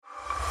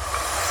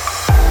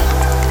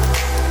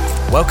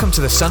Welcome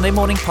to the Sunday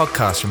morning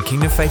podcast from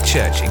Kingdom Faith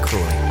Church in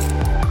Crawley.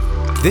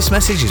 This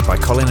message is by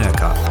Colin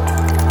Urquhart.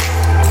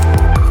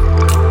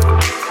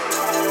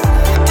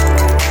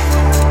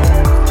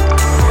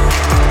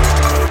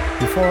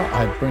 Before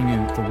I bring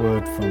you the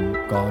word from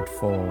God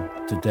for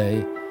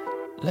today,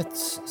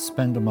 let's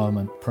spend a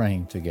moment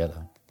praying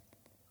together.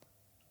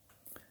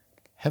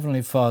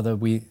 Heavenly Father,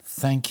 we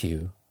thank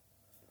you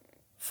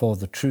for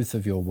the truth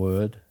of your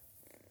word.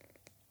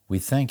 We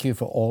thank you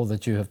for all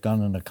that you have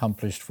done and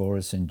accomplished for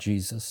us in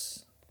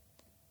Jesus.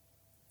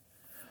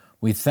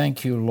 We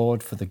thank you,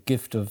 Lord, for the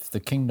gift of the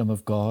kingdom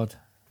of God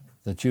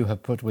that you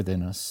have put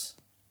within us.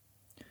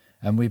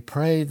 And we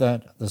pray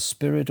that the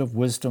spirit of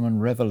wisdom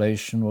and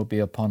revelation will be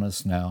upon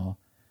us now,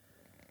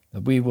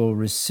 that we will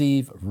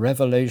receive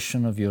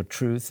revelation of your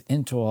truth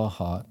into our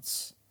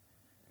hearts,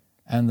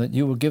 and that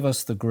you will give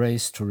us the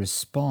grace to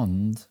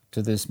respond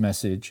to this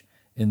message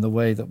in the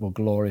way that will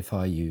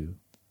glorify you.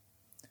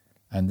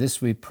 And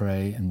this we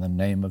pray in the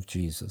name of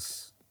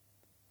Jesus.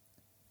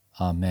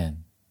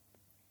 Amen.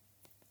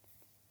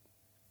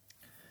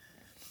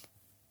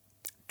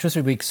 2 or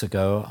 3 weeks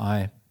ago,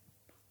 I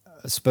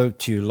spoke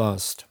to you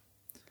last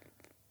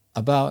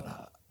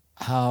about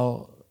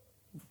how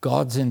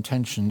God's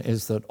intention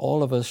is that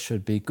all of us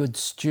should be good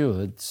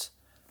stewards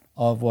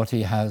of what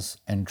he has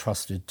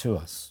entrusted to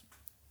us.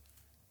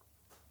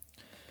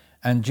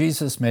 And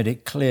Jesus made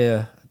it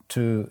clear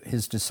to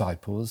his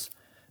disciples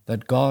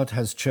that God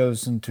has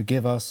chosen to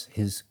give us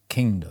his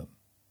kingdom.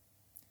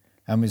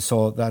 And we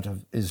saw that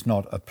is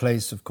not a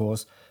place, of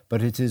course,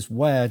 but it is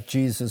where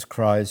Jesus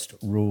Christ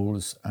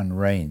rules and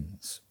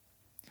reigns.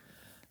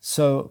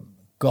 So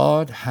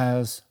God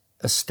has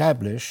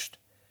established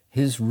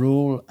his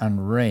rule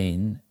and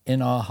reign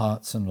in our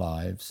hearts and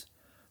lives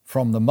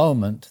from the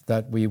moment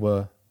that we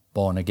were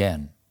born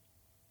again.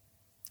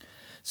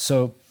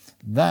 So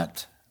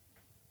that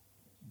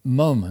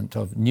moment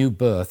of new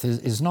birth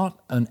is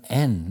not an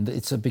end,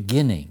 it's a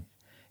beginning.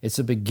 It's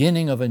a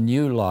beginning of a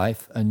new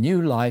life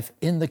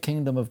in the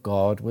kingdom of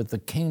God, with the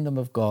kingdom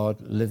of God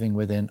living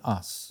within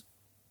us.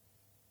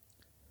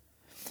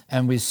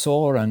 And we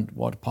saw, and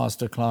what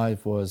Pastor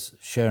Clive was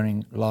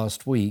sharing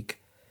last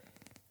week,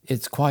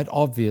 it's quite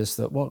obvious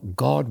that what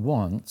God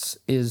wants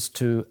is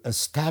to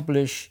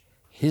establish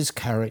his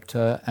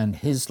character and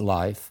his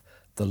life,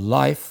 the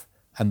life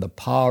and the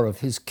power of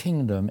his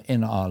kingdom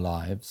in our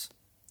lives.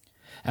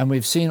 And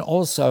we've seen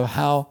also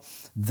how,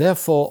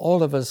 therefore,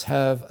 all of us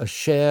have a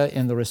share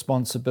in the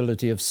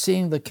responsibility of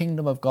seeing the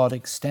kingdom of God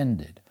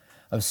extended,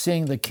 of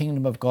seeing the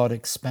kingdom of God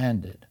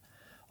expanded,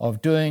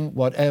 of doing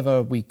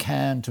whatever we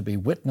can to be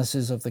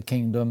witnesses of the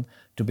kingdom,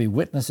 to be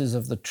witnesses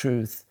of the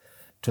truth,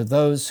 to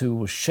those who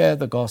will share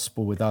the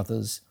gospel with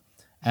others.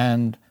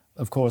 And,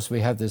 of course, we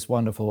have this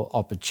wonderful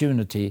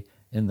opportunity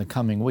in the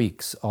coming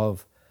weeks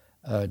of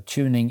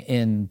tuning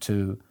in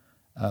to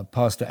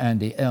Pastor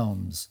Andy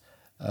Elms'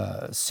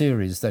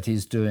 series that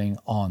he's doing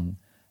on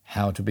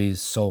how to be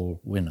soul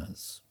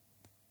winners.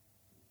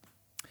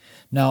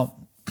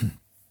 Now,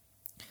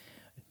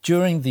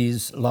 during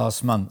these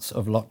last months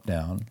of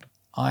lockdown,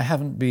 I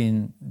haven't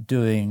been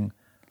doing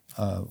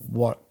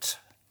what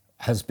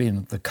has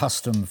been the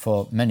custom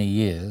for many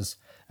years,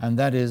 and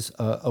that is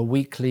a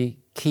weekly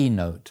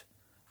keynote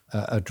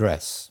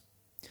address.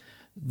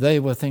 They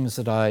were things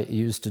that I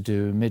used to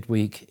do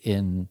midweek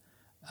in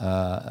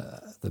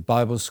the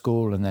Bible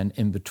school and then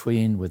in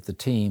between with the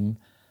team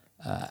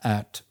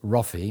at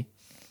Roffey,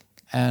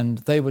 and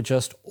they were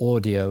just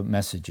audio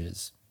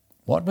messages.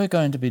 What we're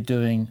going to be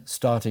doing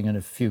starting in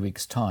a few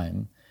weeks'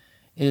 time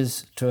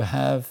is to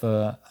have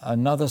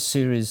another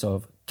series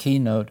of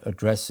keynote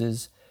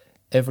addresses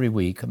every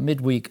week, a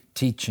midweek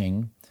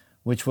teaching,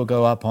 which will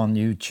go up on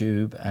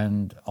YouTube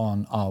and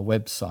on our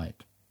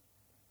website.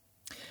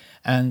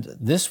 And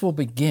this will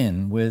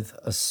begin with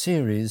a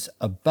series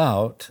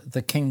about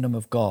the kingdom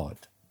of God,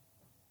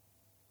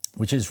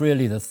 which is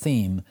really the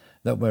theme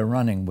that we're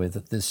running with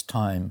at this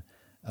time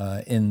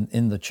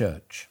in the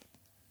church.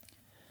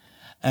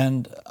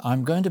 And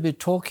I'm going to be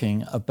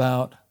talking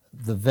about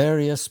the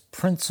various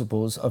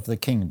principles of the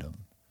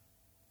kingdom.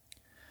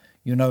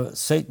 You know,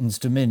 Satan's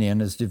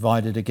dominion is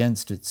divided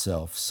against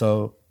itself,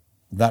 so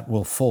that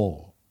will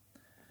fall.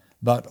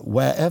 But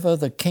wherever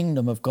the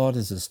kingdom of God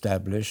is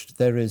established,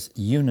 there is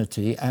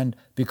unity, and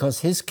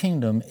because his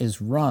kingdom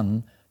is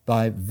run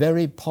by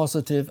very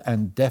positive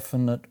and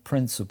definite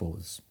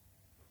principles.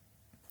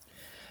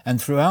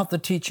 And throughout the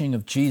teaching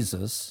of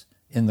Jesus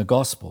in the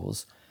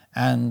Gospels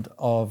and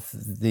of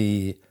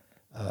the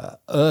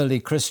early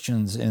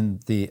Christians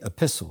in the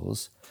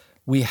epistles,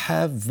 we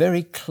have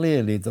very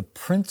clearly the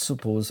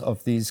principles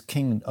of these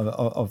kingdom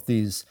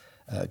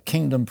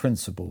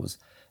principles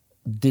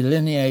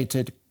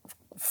delineated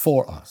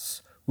for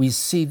us. We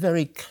see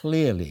very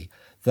clearly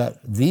that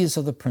these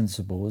are the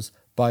principles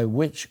by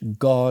which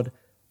God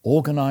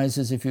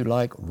organizes, if you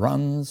like,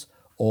 runs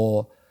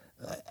or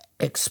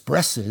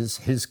expresses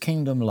his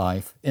kingdom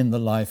life in the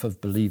life of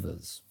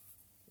believers.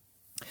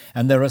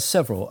 And there are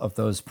several of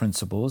those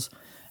principles,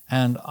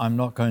 and I'm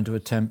not going to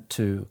attempt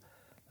to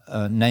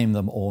name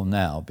them all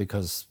now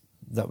because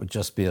that would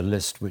just be a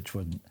list which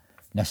wouldn't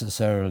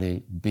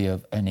necessarily be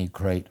of any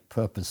great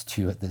purpose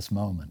to you at this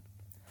moment.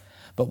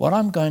 But what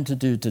I'm going to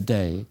do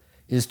today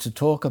is to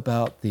talk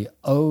about the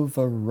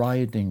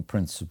overriding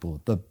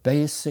principle, the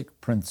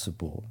basic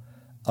principle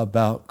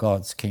about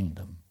God's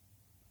kingdom.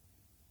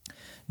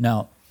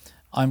 Now,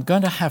 I'm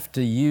going to have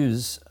to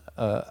use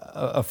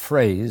a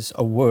phrase,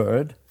 a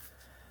word,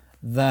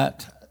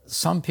 that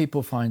some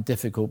people find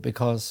difficult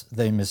because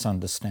they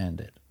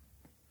misunderstand it.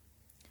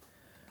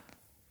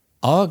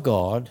 Our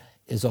God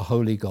is a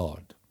holy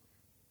God.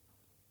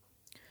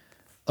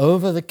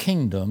 Over the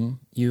kingdom,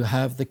 you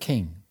have the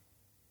king.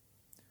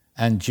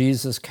 And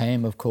Jesus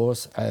came, of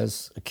course,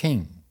 as a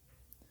king.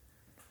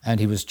 And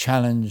he was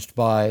challenged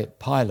by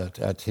Pilate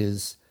at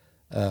his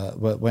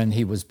when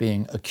he was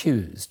being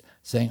accused,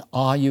 saying,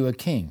 "Are you a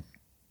king?"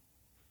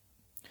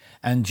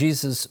 And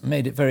Jesus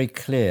made it very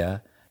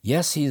clear,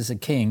 yes, he is a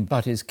king,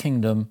 but his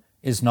kingdom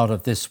is not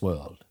of this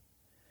world.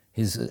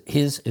 His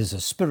is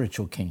a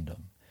spiritual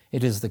kingdom.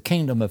 It is the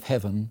kingdom of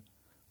heaven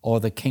or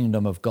the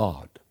kingdom of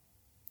God,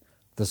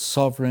 the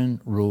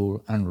sovereign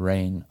rule and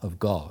reign of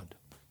God.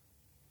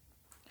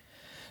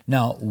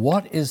 Now,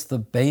 what is the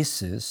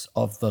basis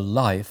of the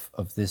life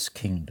of this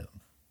kingdom?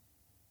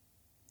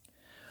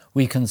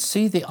 We can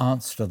see the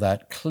answer to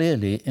that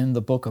clearly in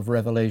the book of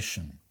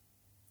Revelation.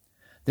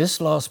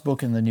 This last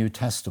book in the New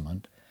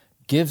Testament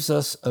gives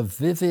us a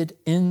vivid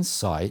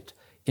insight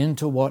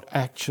into what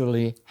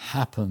actually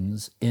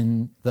happens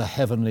in the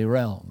heavenly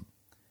realm.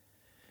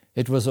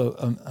 It was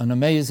an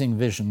amazing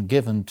vision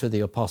given to the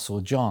Apostle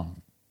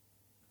John.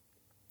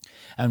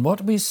 And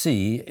what we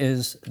see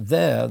is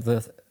there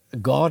that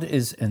God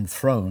is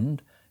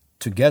enthroned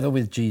together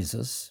with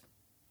Jesus,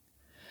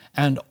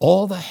 and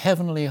all the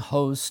heavenly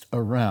host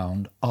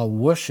around are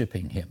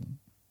worshiping him.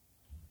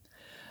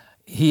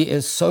 He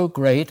is so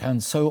great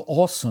and so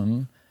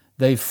awesome,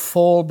 they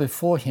fall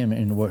before him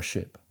in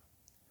worship.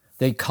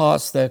 They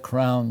cast their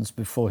crowns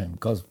before him,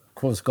 because, of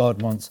course,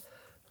 God wants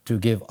to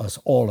give us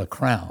all a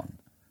crown.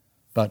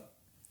 But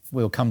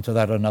we'll come to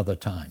that another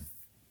time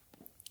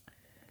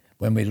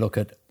when we look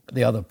at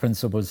the other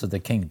principles of the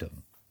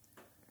kingdom.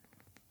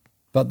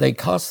 But they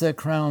cast their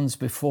crowns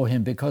before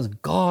him because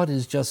God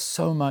is just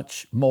so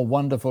much more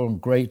wonderful and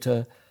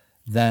greater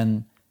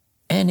than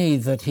any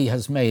that he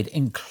has made,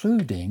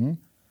 including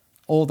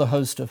all the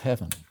host of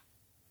heaven.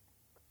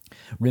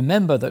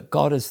 Remember that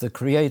God is the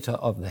creator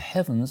of the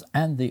heavens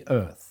and the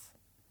earth.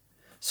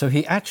 So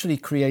he actually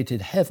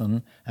created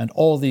heaven and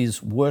all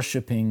these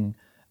worshiping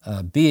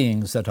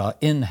beings that are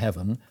in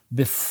heaven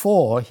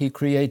before he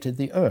created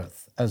the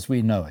earth as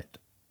we know it.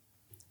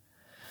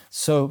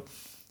 So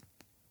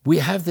we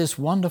have this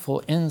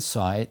wonderful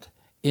insight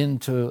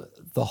into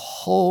the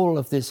whole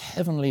of this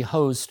heavenly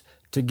host,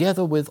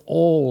 together with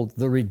all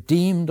the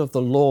redeemed of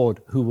the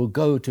Lord who will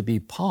go to be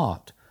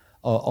part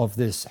of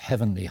this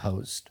heavenly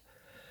host.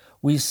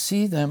 We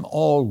see them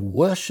all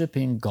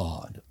worshiping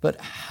God. But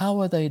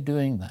how are they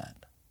doing that?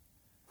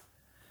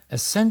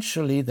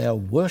 Essentially, they're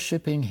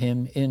worshiping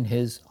him in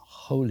his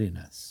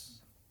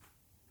holiness.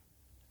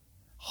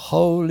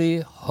 Holy,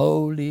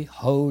 holy,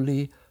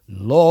 holy,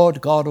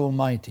 Lord God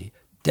Almighty.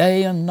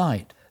 Day and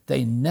night,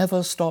 they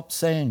never stop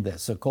saying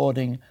this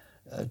according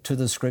to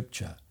the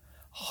scripture.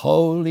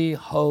 Holy,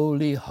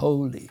 holy,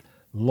 holy,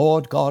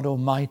 Lord God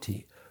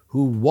Almighty,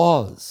 who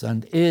was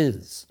and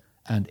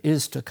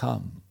is to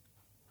come.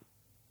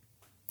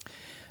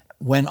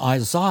 When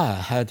Isaiah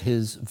had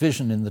his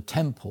vision in the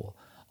temple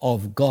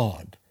of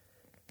God,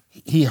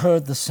 he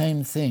heard the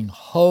same thing.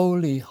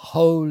 Holy,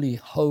 holy,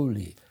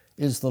 holy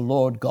is the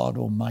Lord God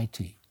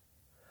Almighty.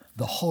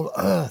 The whole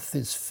earth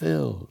is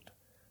filled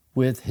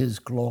with his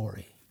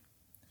glory.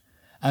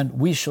 And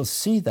we shall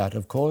see that,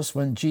 of course,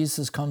 when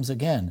Jesus comes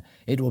again.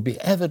 It will be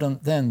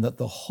evident then that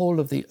the whole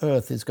of the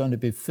earth is going to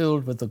be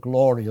filled with the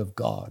glory of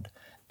God.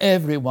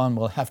 Everyone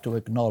will have to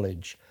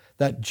acknowledge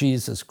that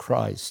Jesus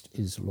Christ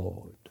is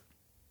Lord.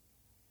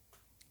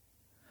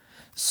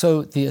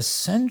 So the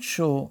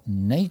essential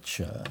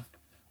nature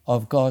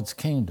of God's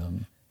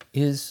kingdom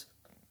is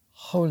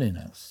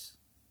holiness.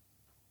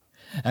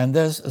 And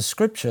there's a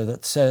scripture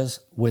that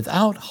says,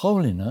 without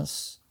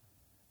holiness,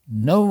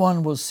 no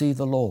one will see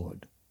the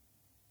Lord.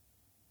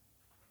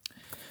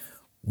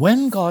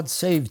 When God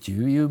saved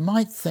you, you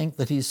might think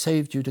that he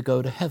saved you to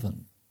go to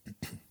heaven.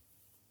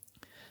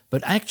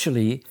 But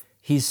actually,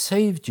 he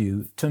saved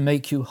you to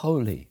make you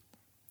holy.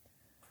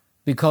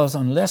 Because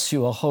unless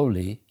you are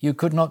holy, you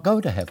could not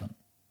go to heaven.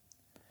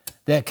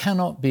 There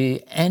cannot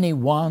be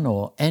anyone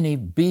or any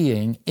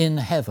being in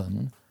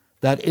heaven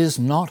that is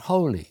not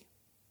holy.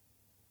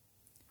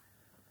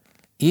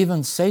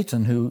 Even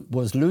Satan, who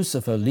was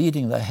Lucifer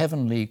leading the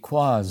heavenly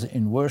choirs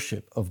in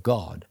worship of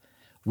God,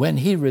 when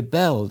he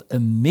rebelled,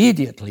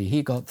 immediately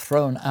he got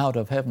thrown out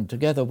of heaven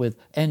together with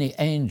any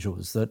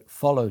angels that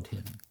followed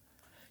him.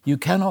 You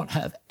cannot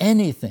have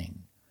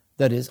anything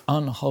that is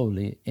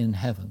unholy in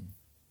heaven.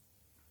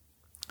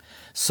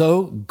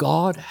 So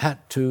God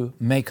had to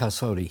make us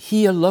holy.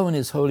 He alone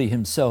is holy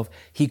himself.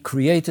 He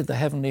created the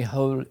heavenly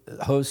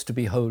host to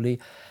be holy,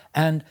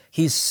 and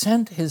he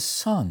sent his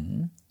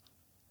Son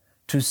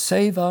to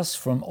save us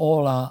from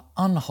all our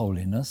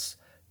unholiness,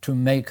 to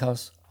make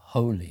us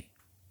holy.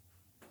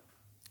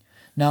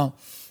 Now,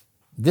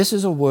 this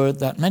is a word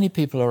that many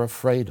people are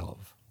afraid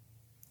of.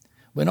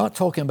 We're not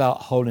talking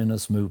about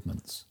holiness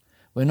movements.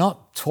 We're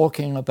not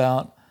talking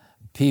about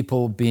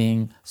people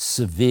being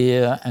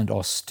severe and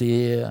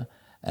austere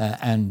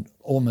and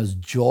almost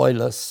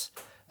joyless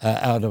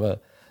out of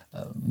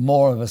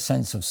more of a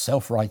sense of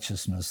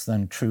self-righteousness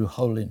than true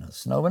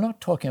holiness. No, we're not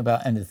talking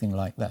about anything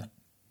like that.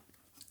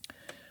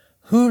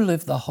 Who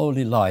lived the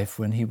holy life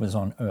when he was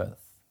on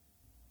earth?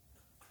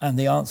 And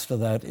the answer to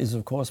that is,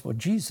 of course, what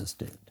Jesus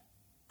did.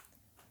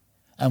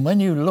 And when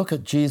you look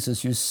at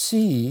Jesus, you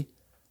see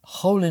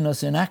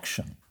holiness in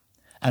action.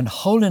 And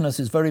holiness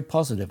is very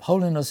positive.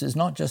 Holiness is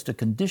not just a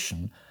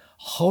condition.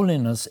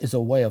 Holiness is a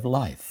way of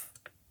life.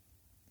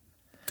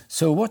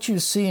 So what you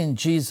see in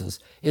Jesus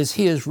is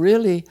he is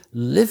really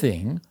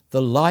living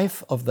the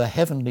life of the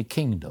heavenly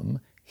kingdom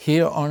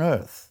here on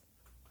earth.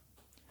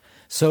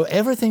 So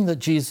everything that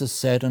Jesus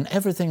said and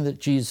everything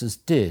that Jesus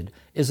did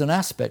is an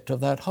aspect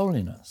of that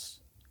holiness.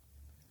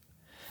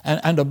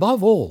 And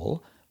above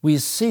all, we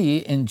see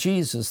in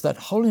Jesus that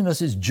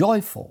holiness is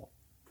joyful.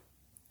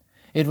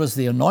 It was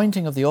the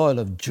anointing of the oil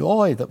of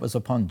joy that was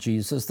upon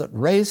Jesus that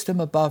raised him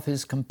above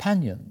his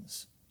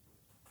companions.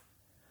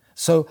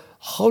 So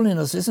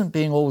holiness isn't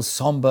being all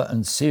somber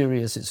and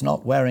serious. It's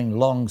not wearing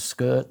long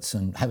skirts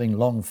and having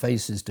long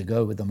faces to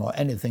go with them or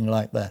anything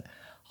like that.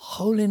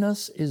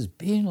 Holiness is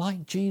being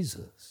like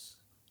Jesus.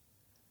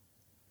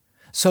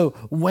 So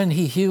when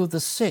he healed the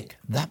sick,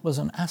 that was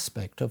an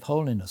aspect of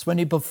holiness. When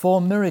he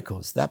performed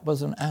miracles, that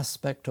was an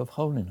aspect of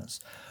holiness.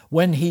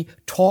 When he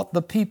taught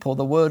the people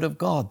the word of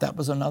God, that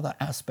was another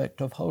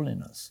aspect of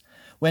holiness.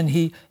 When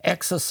he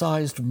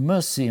exercised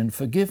mercy and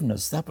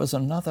forgiveness, that was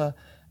another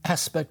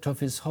aspect of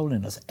his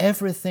holiness.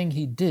 Everything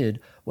he did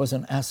was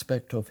an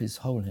aspect of his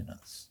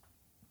holiness.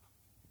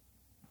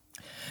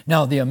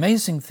 Now, the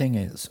amazing thing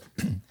is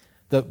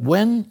that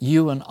when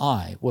you and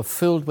I were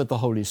filled with the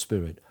Holy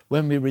Spirit,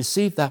 when we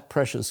received that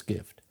precious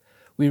gift,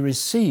 we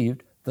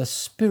received the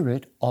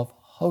Spirit of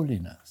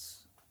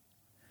holiness.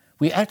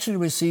 We actually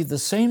received the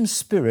same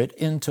Spirit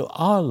into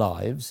our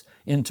lives,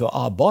 into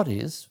our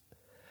bodies,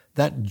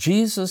 that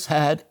Jesus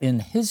had in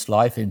his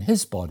life, in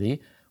his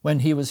body, when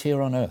he was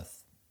here on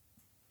earth.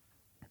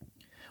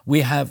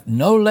 We have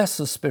no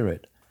lesser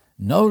spirit,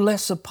 no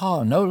lesser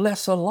power, no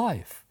lesser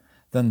life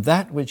than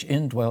that which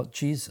indwelt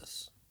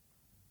Jesus.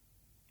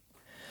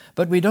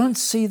 But we don't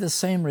see the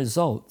same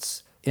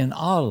results in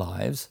our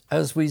lives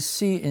as we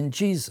see in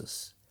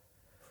Jesus.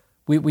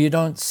 We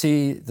don't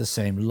see the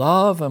same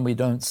love, and we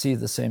don't see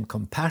the same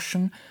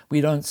compassion.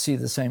 We don't see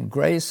the same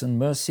grace and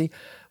mercy.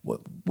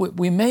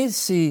 We may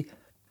see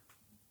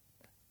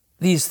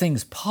these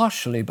things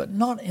partially, but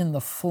not in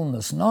the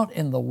fullness, not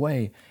in the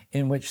way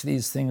in which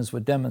these things were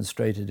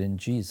demonstrated in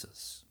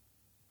Jesus.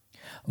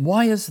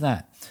 Why is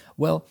that?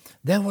 Well,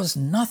 there was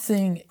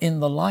nothing in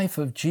the life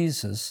of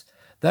Jesus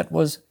that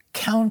was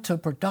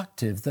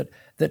counterproductive,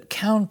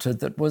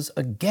 that was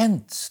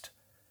against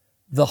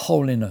the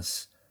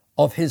holiness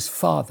of his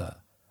Father,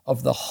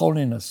 of the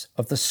holiness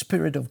of the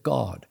Spirit of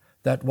God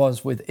that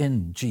was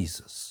within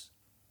Jesus.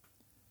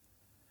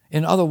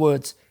 In other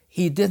words,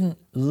 he didn't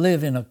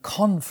live in a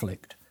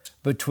conflict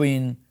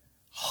between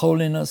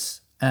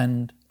holiness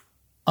and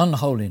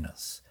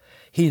unholiness.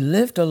 He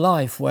lived a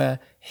life where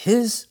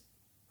his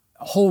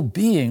whole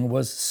being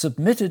was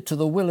submitted to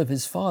the will of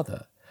his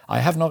Father. I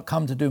have not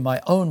come to do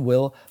my own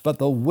will, but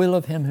the will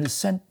of him who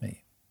sent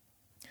me.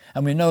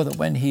 And we know that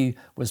when he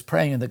was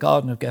praying in the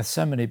Garden of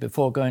Gethsemane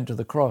before going to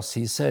the cross,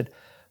 he said,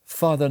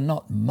 "Father,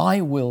 not my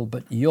will,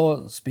 but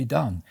yours be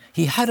done."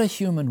 He had a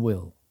human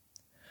will,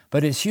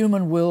 but his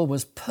human will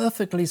was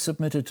perfectly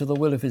submitted to the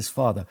will of his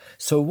Father.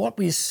 So what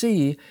we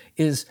see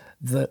is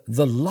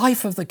the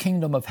life of the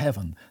kingdom of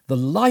heaven, the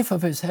life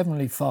of his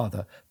heavenly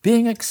Father,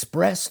 being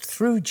expressed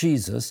through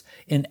Jesus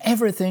in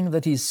everything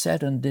that he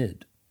said and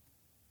did.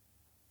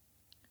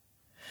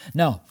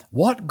 Now,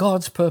 what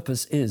God's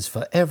purpose is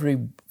for every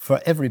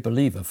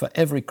believer, for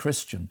every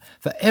Christian,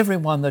 for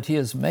everyone that he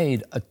has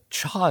made a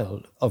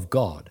child of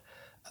God,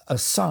 a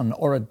son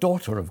or a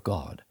daughter of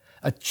God,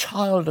 a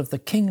child of the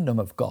kingdom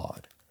of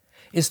God,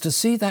 is to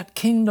see that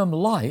kingdom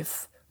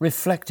life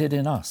reflected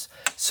in us.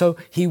 So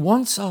he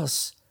wants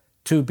us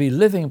to be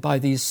living by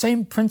these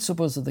same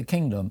principles of the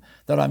kingdom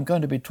that I'm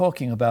going to be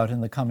talking about in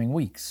the coming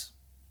weeks.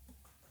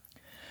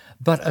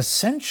 But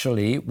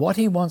essentially, what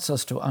he wants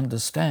us to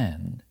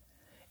understand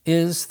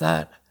is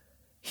that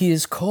he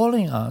is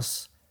calling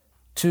us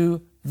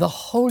to the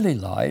holy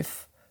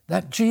life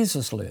that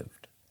Jesus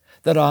lived,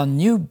 that our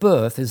new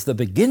birth is the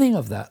beginning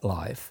of that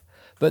life,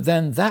 but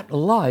then that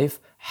life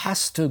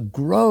has to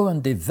grow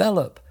and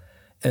develop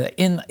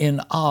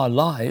in our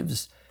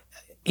lives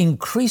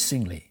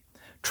increasingly,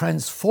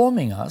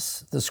 transforming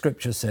us, the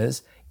scripture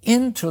says,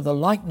 into the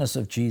likeness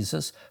of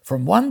Jesus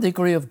from one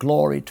degree of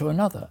glory to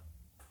another.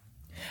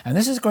 And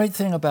this is a great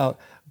thing about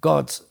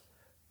God's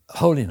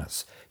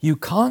holiness. You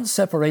can't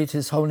separate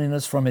his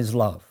holiness from his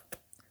love.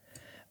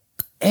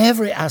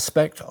 Every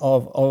aspect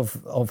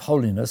of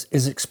holiness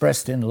is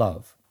expressed in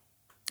love.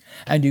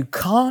 And you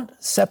can't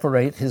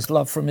separate his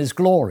love from his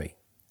glory.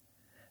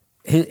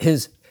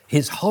 His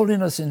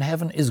holiness in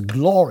heaven is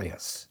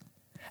glorious.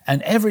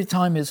 And every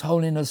time his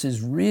holiness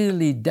is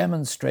really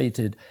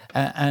demonstrated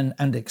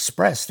and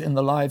expressed in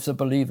the lives of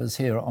believers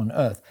here on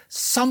earth,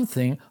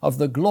 something of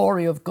the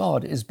glory of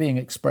God is being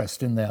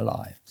expressed in their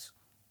lives.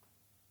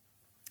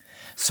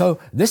 So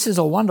this is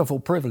a wonderful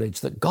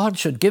privilege that God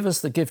should give us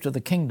the gift of the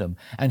kingdom,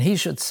 and he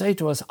should say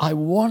to us, I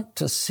want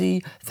to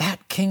see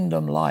that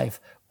kingdom life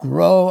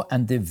grow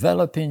and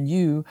develop in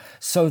you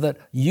so that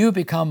you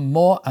become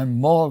more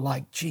and more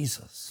like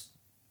Jesus.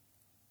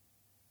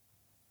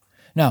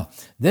 Now,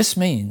 this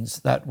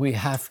means that we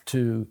have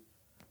to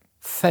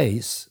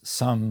face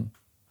some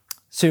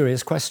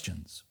serious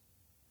questions.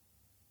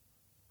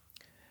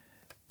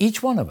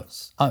 Each one of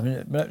us,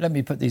 let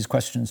me put these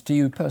questions to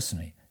you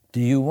personally. Do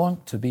you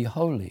want to be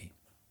holy?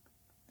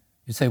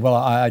 You say, well,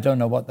 I don't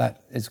know what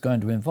that is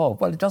going to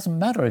involve. Well, it doesn't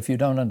matter if you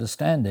don't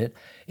understand it.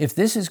 If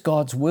this is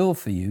God's will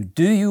for you,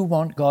 do you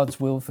want God's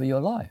will for your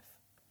life?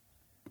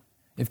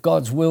 If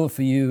God's will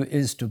for you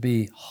is to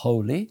be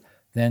holy,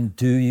 then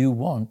do you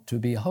want to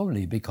be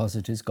holy because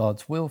it is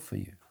God's will for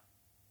you?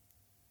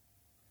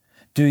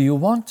 Do you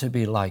want to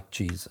be like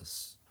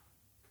Jesus?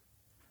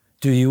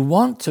 Do you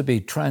want to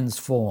be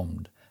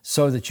transformed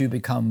so that you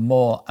become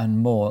more and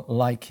more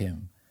like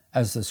him,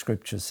 as the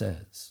scripture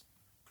says?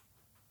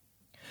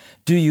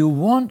 Do you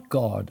want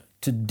God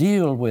to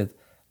deal with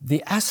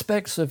the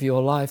aspects of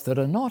your life that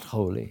are not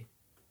holy,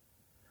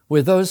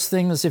 with those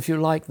things, if you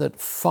like, that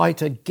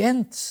fight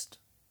against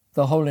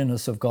the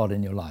holiness of God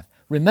in your life?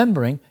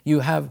 Remembering you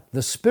have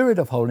the Spirit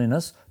of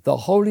holiness, the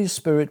Holy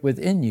Spirit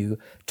within you,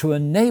 to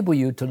enable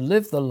you to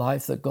live the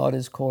life that God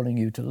is calling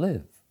you to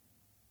live.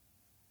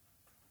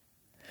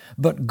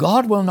 But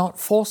God will not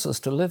force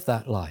us to live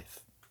that life.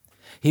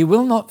 He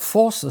will not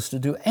force us to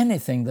do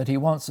anything that he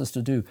wants us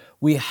to do.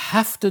 We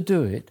have to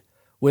do it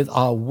with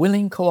our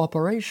willing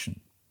cooperation.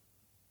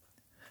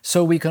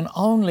 So we can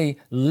only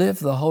live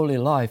the holy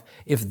life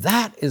if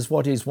that is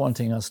what he's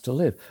wanting us to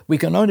live. We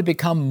can only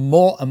become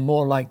more and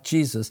more like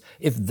Jesus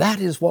if that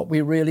is what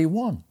we really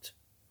want.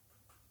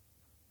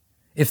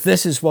 If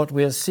this is what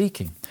we are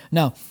seeking.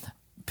 Now,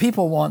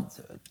 people want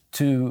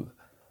to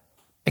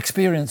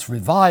experience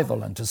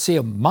revival and to see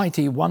a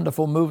mighty,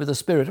 wonderful move of the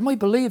Spirit. And we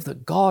believe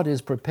that God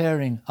is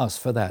preparing us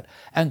for that.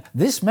 And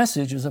this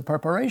message is a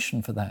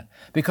preparation for that,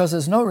 because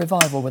there's no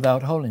revival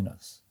without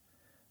holiness.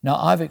 Now,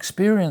 I've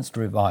experienced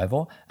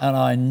revival, and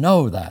I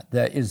know that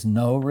there is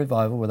no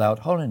revival without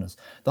holiness.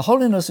 The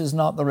holiness is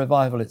not the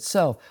revival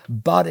itself,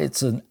 but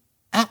it's an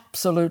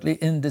absolutely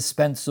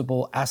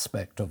indispensable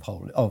aspect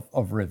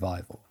of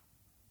revival.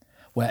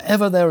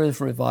 Wherever there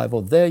is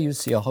revival, there you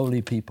see a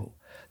holy people.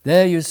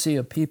 There you see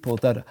a people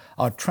that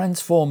are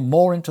transformed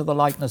more into the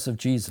likeness of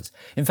Jesus.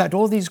 In fact,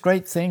 all these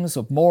great things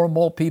of more and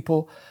more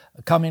people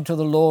coming to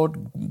the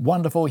Lord,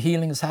 wonderful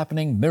healings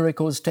happening,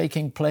 miracles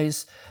taking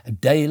place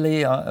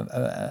daily,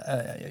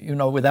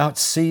 without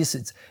cease.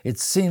 It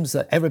seems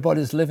that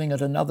everybody's living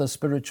at another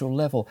spiritual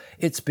level.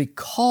 It's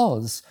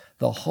because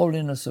the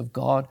holiness of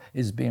God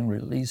is being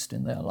released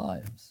in their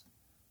lives.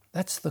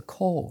 That's the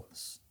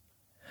cause.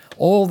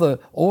 All the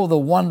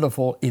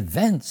wonderful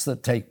events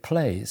that take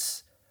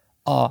place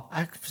are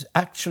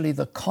actually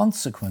the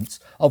consequence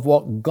of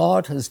what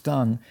God has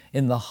done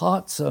in the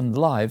hearts and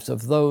lives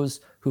of those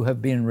who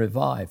have been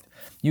revived.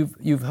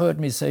 You've heard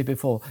me say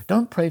before,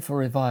 don't pray for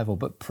revival,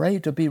 but pray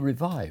to be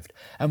revived.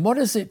 And what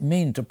does it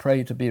mean to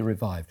pray to be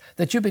revived?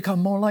 That you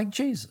become more like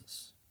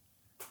Jesus.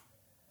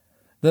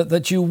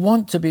 That you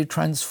want to be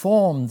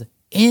transformed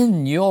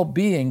in your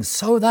being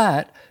so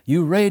that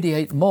you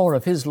radiate more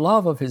of his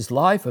love, of his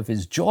life, of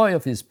his joy,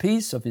 of his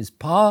peace, of his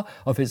power,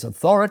 of his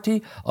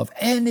authority, of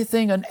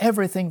anything and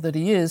everything that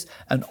he is,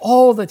 and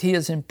all that he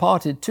has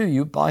imparted to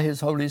you by his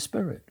Holy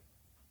Spirit.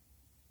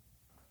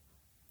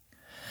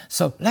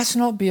 So let's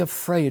not be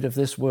afraid of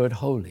this word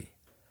holy.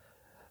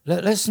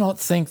 Let's not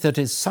think that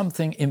it's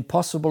something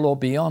impossible or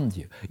beyond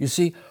you. You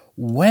see,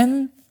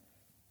 when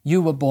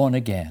you were born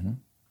again,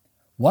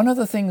 one of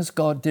the things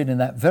God did in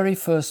that very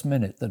first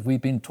minute that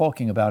we've been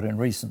talking about in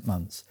recent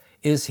months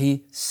is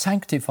he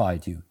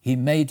sanctified you. He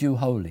made you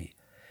holy.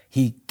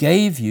 He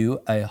gave you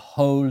a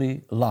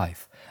holy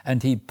life,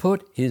 and he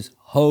put his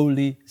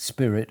Holy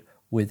Spirit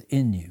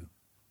within you.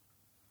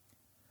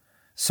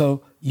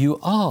 So you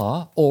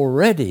are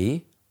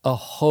already a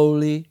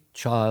holy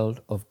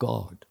child of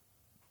God.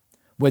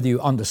 Whether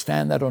you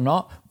understand that or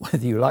not,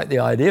 whether you like the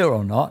idea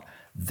or not,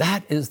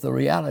 that is the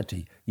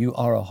reality. You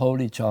are a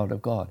holy child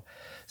of God.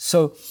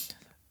 So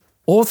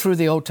all through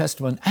the Old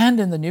Testament and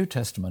in the New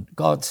Testament,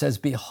 God says,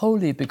 be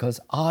holy because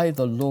I,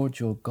 the Lord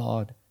your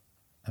God,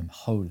 am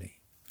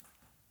holy.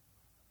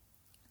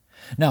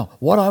 Now,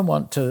 what I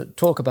want to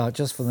talk about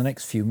just for the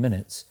next few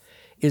minutes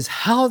is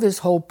how this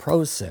whole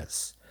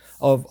process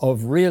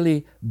of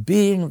really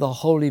being the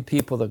holy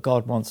people that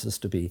God wants us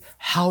to be,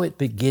 how it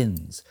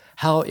begins,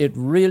 how it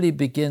really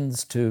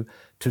begins to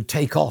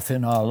take off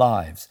in our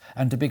lives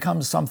and to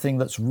become something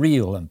that's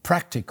real and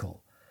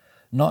practical,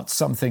 not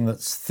something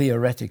that's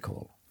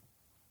theoretical.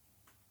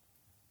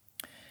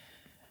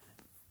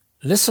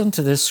 Listen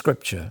to this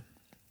scripture.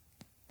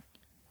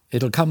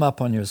 It'll come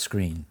up on your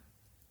screen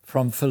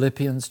from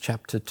Philippians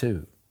chapter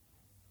 2.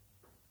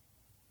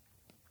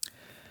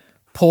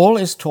 Paul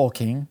is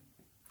talking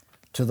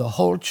to the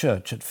whole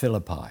church at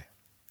Philippi.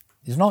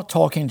 He's not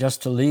talking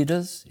just to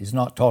leaders. He's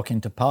not talking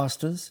to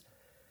pastors.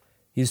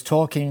 He's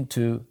talking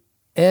to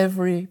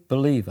every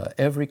believer,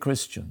 every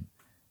Christian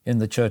in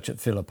the church at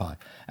Philippi.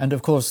 And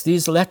of course,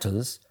 these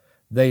letters,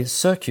 they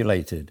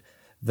circulated.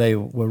 They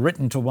were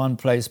written to one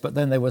place, but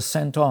then they were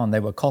sent on. They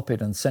were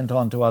copied and sent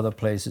on to other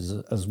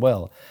places as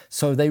well.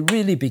 So they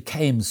really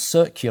became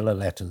circular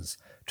letters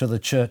to the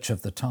church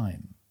of the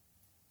time.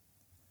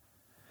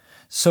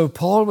 So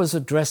Paul was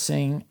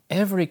addressing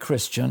every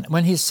Christian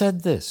when he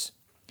said this: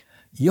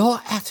 your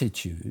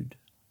attitude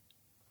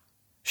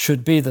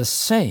should be the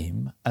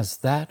same as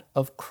that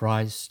of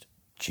Christ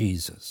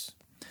Jesus.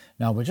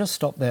 Now we'll just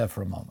stop there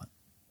for a moment.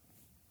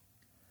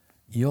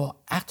 Your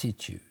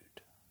attitude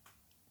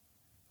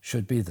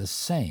should be the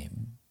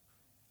same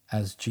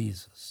as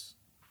Jesus.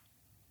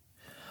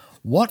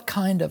 What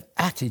kind of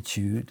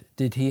attitude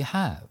did he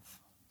have?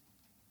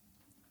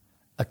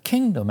 A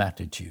kingdom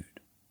attitude.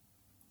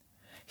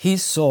 He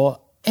saw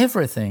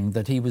everything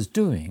that he was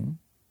doing,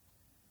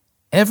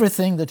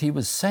 everything that he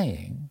was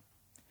saying,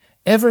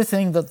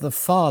 everything that the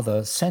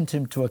Father sent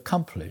him to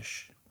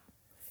accomplish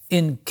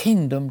in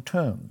kingdom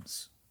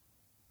terms.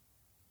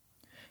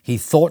 He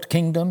thought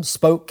kingdom,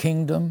 spoke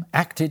kingdom,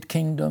 acted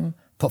kingdom,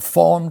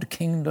 performed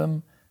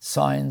kingdom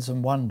signs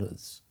and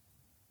wonders.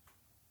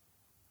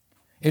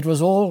 It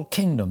was all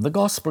kingdom. The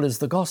gospel is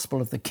the gospel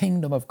of the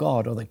kingdom of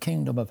God or the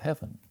kingdom of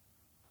heaven.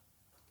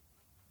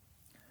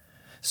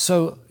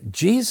 So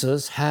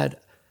Jesus had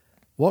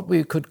what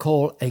we could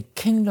call a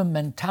kingdom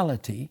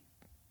mentality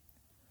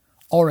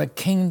or a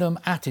kingdom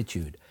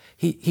attitude.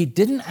 He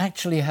didn't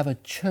actually have a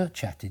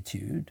church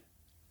attitude.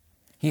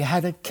 He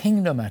had a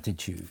kingdom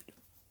attitude.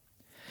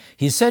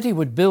 He said he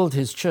would build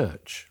his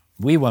church.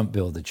 We won't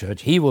build the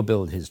church. He will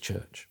build his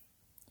church.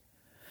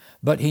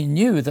 But he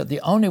knew that the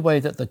only way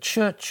that the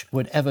church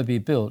would ever be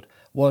built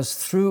was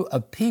through a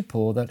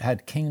people that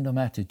had kingdom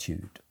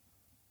attitude.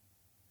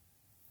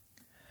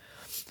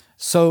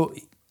 So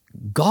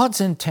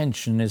God's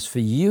intention is for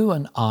you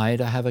and I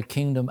to have a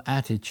kingdom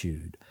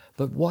attitude.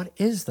 But what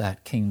is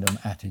that kingdom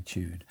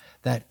attitude?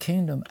 That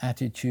kingdom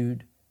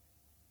attitude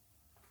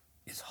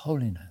is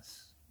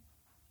holiness.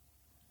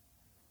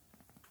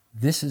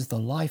 This is the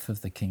life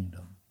of the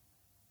kingdom.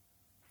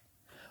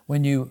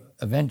 When you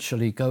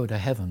eventually go to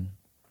heaven,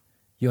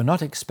 you're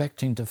not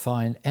expecting to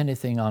find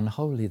anything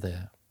unholy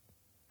there.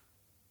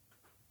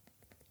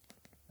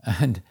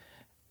 And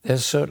there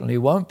certainly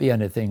won't be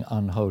anything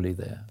unholy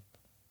there.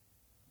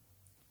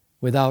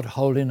 Without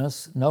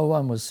holiness, no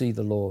one will see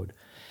the Lord.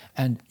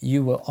 And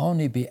you will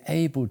only be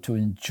able to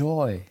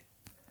enjoy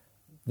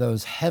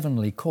those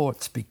heavenly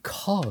courts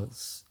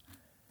because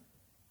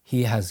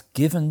He has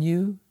given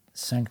you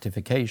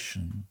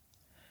sanctification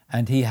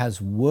and He has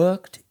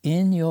worked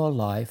in your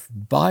life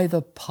by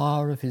the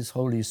power of His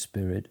Holy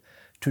Spirit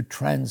to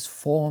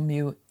transform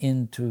you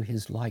into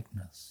His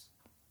likeness.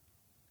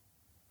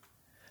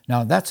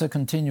 Now, that's a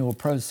continual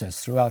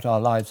process throughout our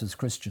lives as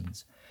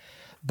Christians.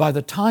 By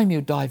the time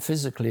you die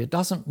physically, it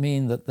doesn't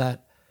mean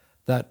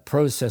that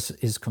process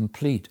is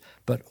complete.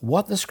 But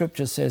what the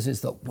Scripture says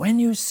is that when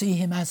you see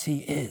Him as He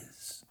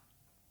is,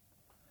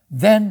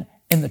 then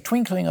in the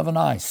twinkling of an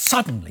eye,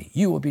 suddenly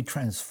you will be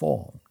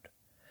transformed.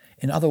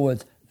 In other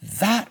words,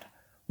 that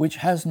which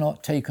has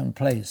not taken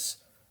place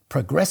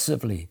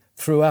progressively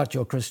throughout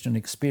your Christian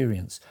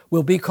experience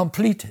will be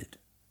completed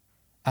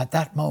at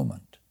that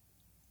moment.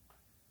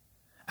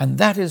 And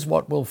that is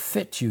what will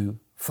fit you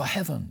for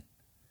heaven.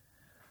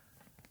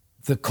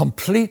 The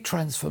complete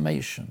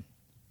transformation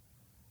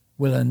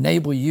will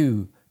enable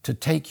you to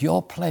take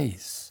your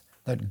place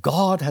that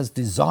God has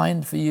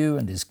designed for you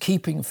and is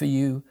keeping for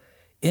you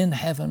in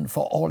heaven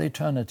for all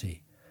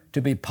eternity,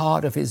 to be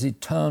part of His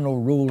eternal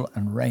rule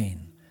and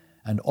reign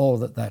and all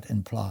that that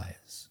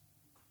implies.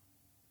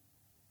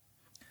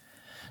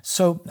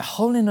 So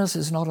holiness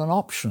is not an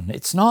option.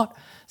 It's not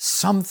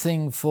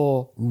something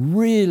for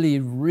really,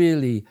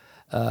 really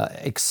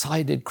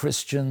excited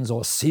Christians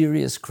or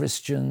serious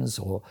Christians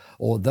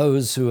or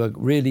those who are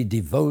really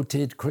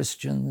devoted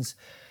Christians.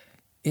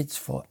 It's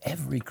for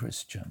every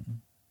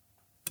Christian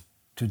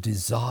to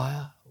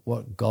desire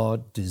what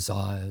God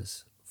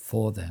desires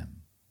for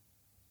them.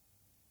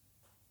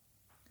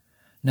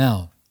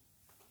 Now,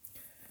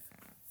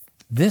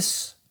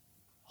 this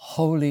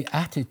holy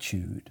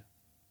attitude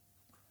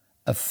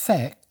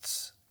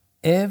affects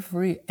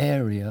every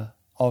area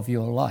of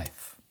your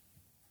life.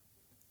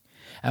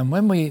 And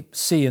when we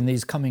see in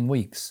these coming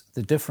weeks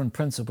the different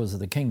principles of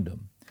the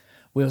kingdom,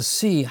 we'll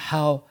see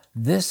how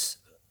this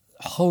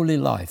holy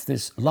life,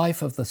 this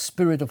life of the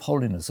Spirit of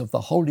holiness, of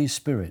the Holy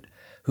Spirit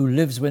who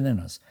lives within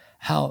us,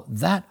 how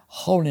that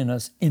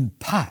holiness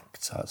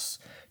impacts us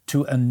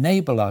to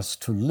enable us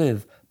to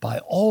live by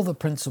all the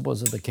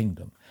principles of the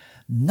kingdom.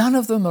 None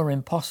of them are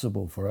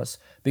impossible for us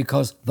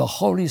because the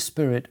Holy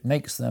Spirit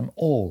makes them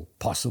all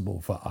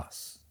possible for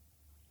us.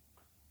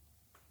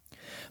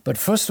 But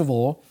first of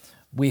all,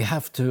 we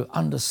have to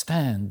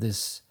understand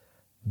this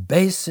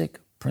basic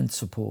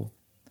principle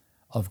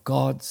of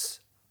God's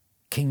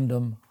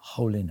kingdom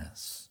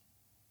holiness.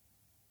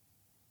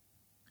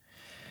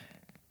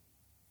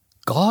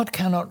 God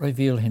cannot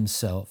reveal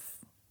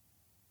himself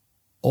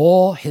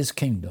or his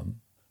kingdom,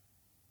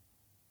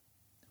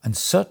 and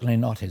certainly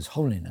not his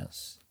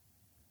holiness,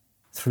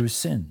 through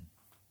sin.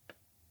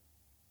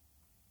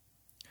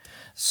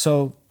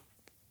 So,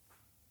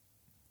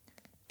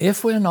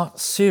 if we're not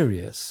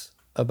serious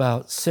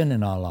about sin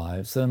in our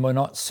lives, then we're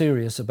not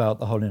serious about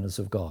the holiness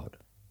of God.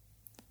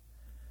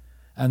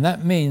 And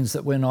that means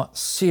that we're not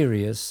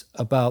serious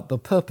about the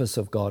purpose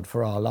of God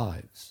for our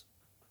lives.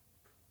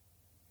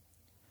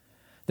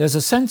 There's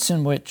a sense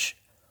in which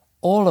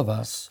all of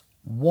us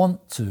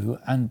want to,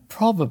 and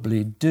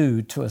probably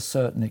do to a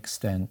certain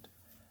extent,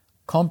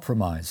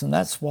 compromise. And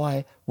that's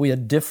why we are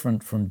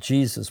different from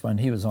Jesus when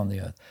he was on the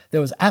earth. There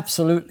was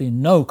absolutely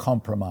no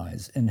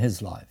compromise in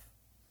his life.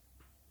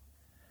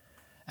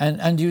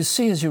 And you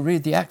see as you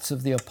read the Acts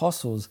of the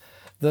Apostles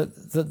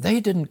that they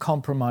didn't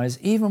compromise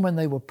even when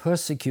they were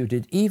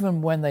persecuted,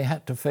 even when they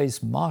had to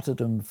face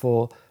martyrdom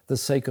for the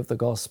sake of the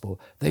gospel.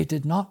 They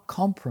did not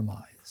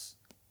compromise.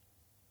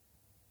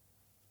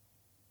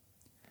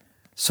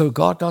 So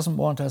God doesn't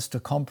want us to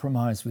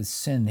compromise with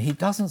sin. He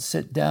doesn't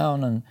sit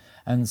down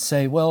and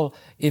say, well,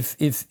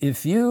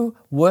 if you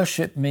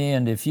worship me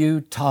and if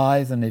you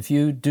tithe and if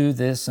you do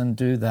this and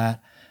do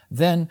that,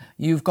 then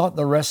you've got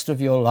the rest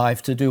of your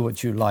life to do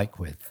what you like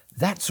with.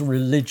 That's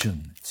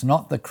religion. It's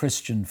not the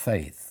Christian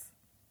faith.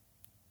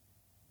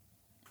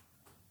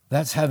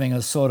 That's having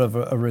a sort of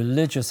a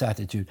religious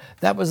attitude.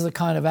 That was the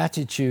kind of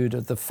attitude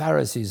of the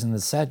Pharisees and the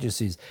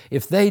Sadducees.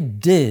 If they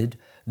did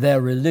their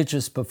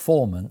religious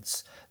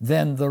performance,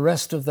 then the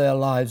rest of their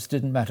lives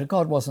didn't matter.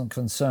 God wasn't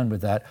concerned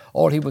with that.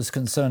 All he was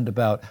concerned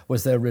about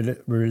was their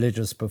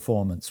religious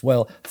performance.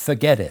 Well,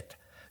 forget it.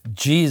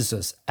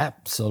 Jesus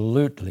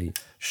absolutely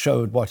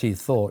showed what he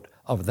thought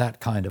of that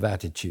kind of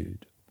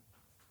attitude.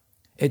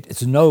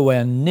 It's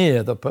nowhere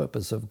near the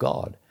purpose of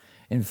God.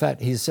 In fact,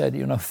 he said,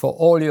 for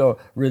all your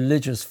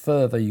religious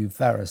fervor, you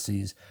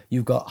Pharisees,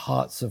 you've got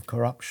hearts of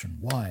corruption.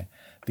 Why?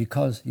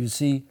 Because, you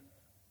see,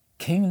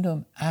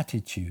 kingdom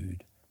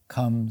attitude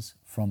comes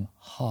from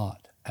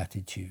heart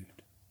attitude.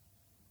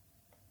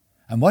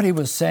 And what he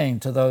was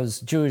saying to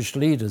those Jewish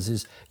leaders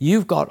is,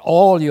 you've got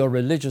all your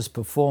religious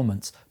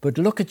performance, but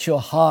look at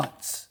your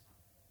hearts.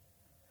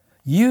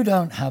 You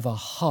don't have a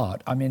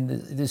heart. I mean,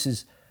 this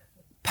is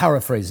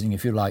paraphrasing,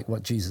 if you like,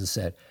 what Jesus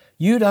said.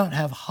 You don't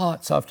have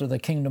hearts after the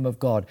kingdom of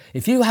God.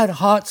 If you had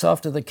hearts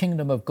after the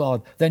kingdom of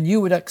God, then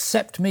you would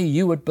accept me,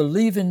 you would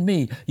believe in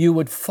me, you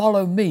would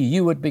follow me,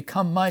 you would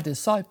become my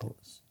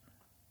disciples.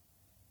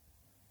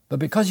 But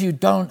because you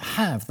don't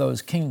have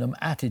those kingdom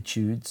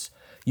attitudes,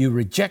 you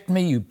reject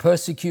me, you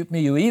persecute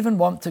me, you even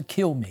want to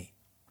kill me.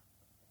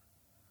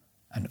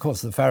 And of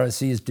course the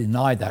Pharisees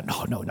denied that.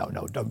 No,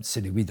 don't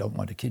silly, we don't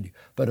want to kill you.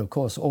 But of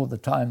course all the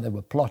time they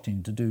were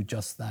plotting to do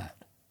just that.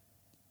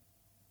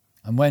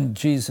 And when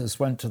Jesus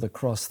went to the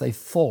cross, they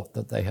thought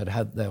that they had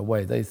had their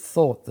way. They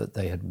thought that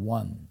they had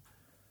won,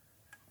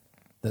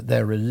 that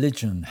their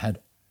religion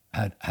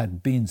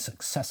had been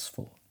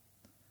successful.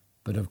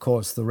 But of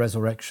course the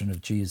resurrection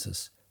of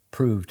Jesus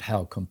proved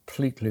how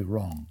completely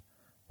wrong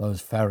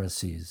those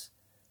Pharisees,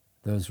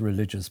 those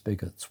religious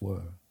bigots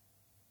were.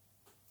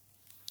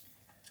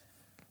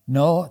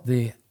 No,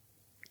 the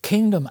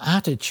kingdom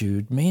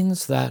attitude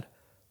means that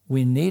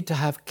we need to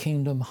have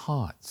kingdom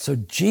heart. So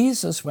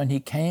Jesus, when he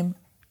came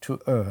to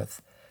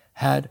earth,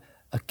 had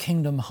a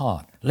kingdom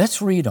heart.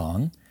 Let's read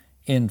on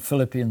in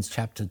Philippians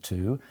chapter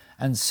 2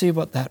 and see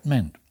what that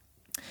meant.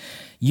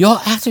 Your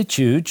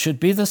attitude should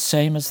be the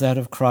same as that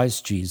of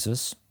Christ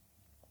Jesus,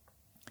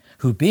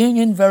 who being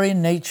in very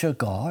nature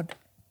God,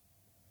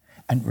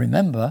 and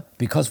remember,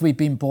 because we've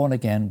been born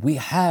again, we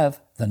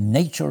have the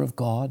nature of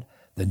God,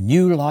 the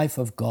new life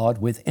of God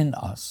within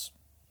us.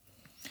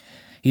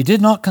 He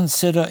did not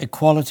consider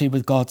equality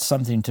with God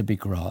something to be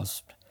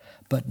grasped,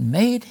 but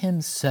made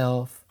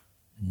himself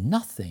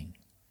nothing.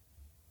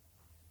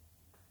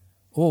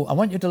 Oh, I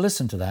want you to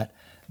listen to that.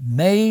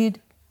 Made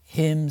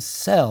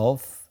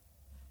himself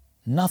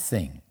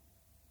nothing.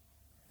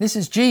 This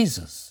is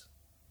Jesus.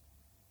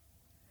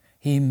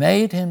 He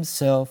made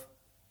himself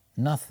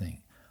nothing.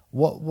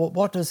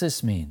 What does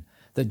this mean?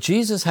 That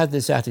Jesus had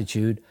this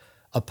attitude,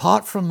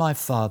 apart from my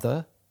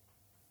Father,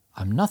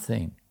 I'm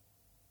nothing.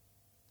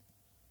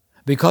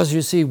 Because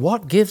you see,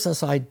 what gives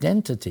us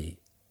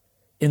identity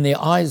in the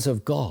eyes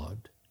of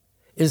God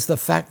is the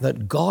fact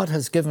that God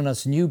has given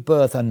us new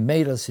birth and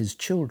made us his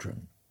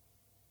children.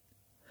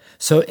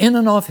 So in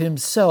and of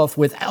himself,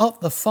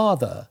 without the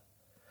Father,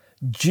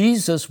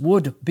 Jesus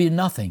would be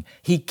nothing.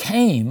 He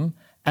came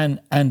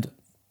and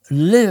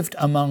lived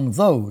among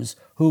those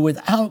who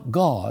without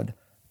God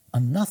are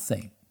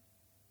nothing.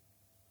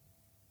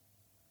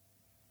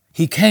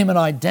 He came and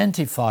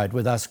identified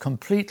with us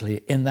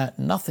completely in that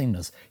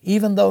nothingness,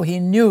 even though he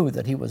knew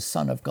that he was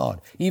Son of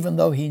God, even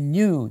though he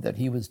knew that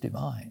he was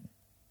divine.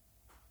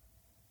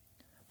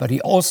 But he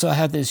also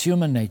had this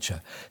human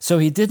nature. So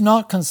he did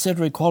not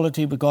consider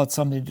equality with God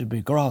something to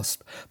be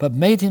grasped, but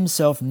made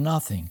himself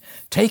nothing,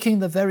 taking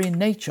the very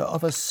nature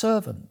of a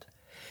servant.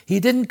 He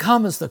didn't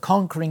come as the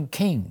conquering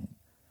king,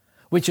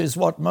 which is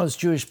what most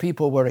Jewish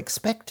people were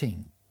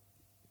expecting.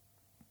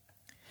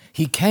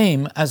 He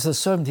came as a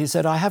servant. He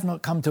said, I have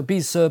not come to be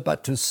served,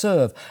 but to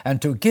serve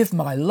and to give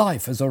my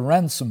life as a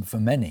ransom for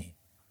many.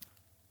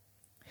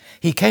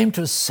 He came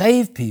to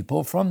save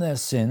people from their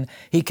sin.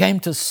 He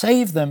came to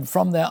save them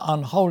from their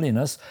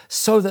unholiness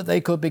so that they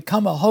could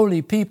become a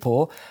holy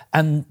people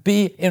and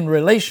be in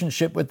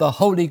relationship with the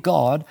holy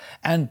God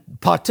and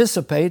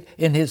participate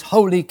in his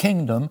holy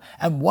kingdom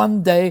and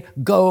one day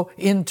go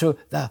into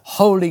the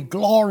holy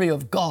glory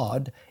of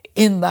God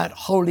in that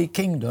holy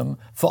kingdom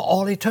for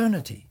all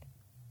eternity.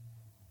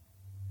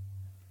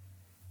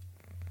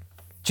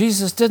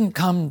 Jesus didn't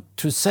come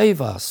to save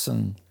us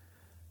and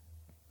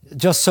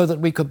just so that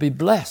we could be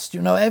blessed.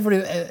 You know,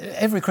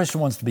 every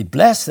Christian wants to be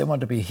blessed, they want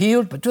to be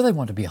healed, but do they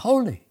want to be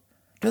holy?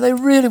 Do they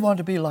really want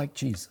to be like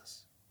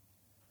Jesus?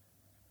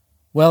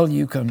 Well,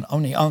 you can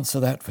only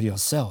answer that for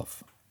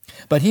yourself.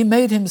 But he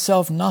made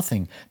himself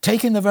nothing,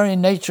 taking the very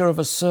nature of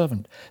a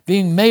servant,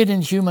 being made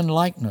in human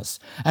likeness,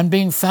 and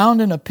being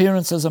found in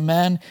appearance as a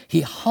man,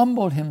 he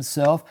humbled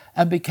himself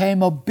and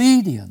became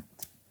obedient,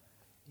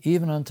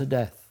 even unto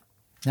death.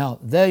 Now,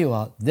 there you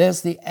are.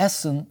 There's the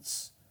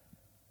essence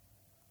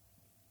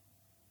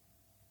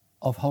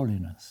of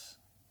holiness.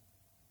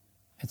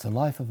 It's a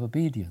life of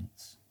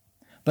obedience.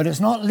 But it's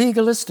not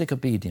legalistic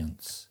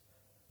obedience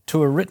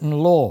to a written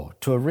law,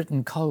 to a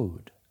written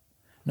code.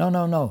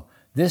 No.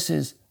 This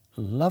is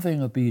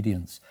loving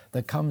obedience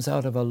that comes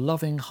out of a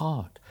loving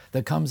heart,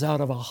 that comes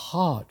out of a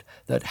heart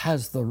that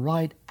has the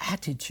right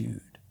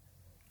attitude,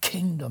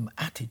 kingdom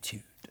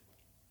attitude.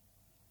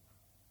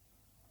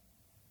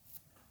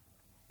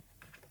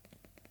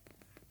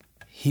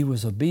 He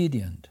was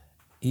obedient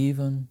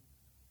even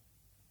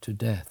to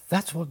death.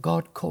 That's what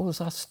God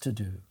calls us to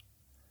do,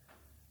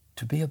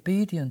 to be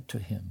obedient to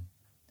him,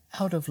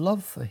 out of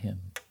love for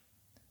him,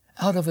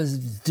 out of a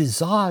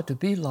desire to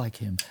be like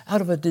him, out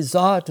of a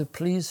desire to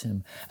please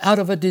him, out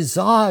of a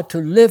desire to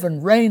live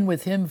and reign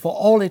with him for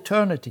all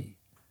eternity.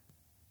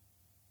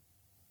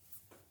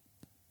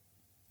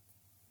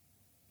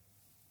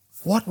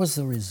 What was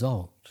the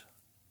result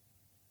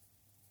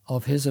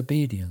of his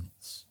obedience?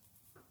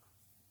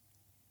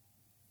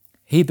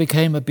 He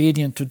became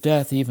obedient to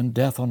death, even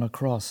death on a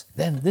cross.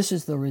 Then this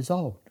is the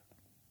result.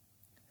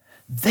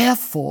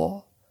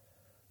 Therefore,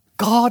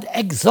 God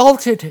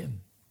exalted him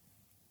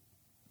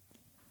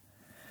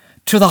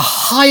to the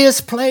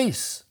highest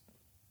place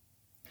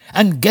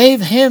and gave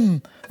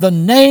him the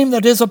name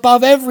that is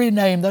above every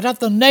name, that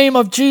at the name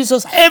of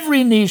Jesus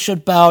every knee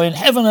should bow in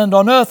heaven and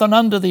on earth and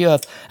under the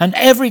earth, and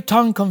every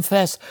tongue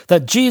confess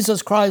that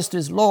Jesus Christ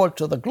is Lord,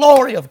 to the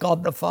glory of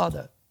God the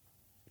Father.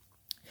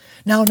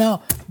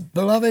 Now,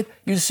 beloved,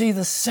 you see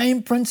the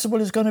same principle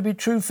is going to be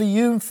true for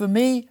you and for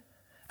me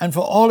and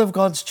for all of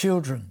God's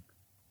children.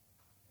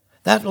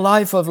 That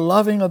life of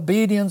loving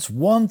obedience,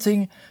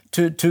 wanting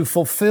to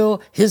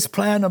fulfill his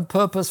plan and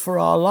purpose for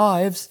our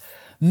lives,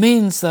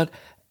 means that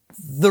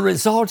the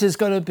result is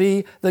going to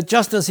be that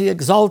just as he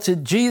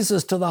exalted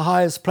Jesus to the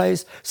highest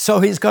place, so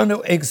he's going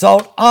to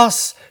exalt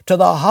us to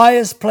the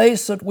highest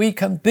place that we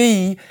can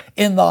be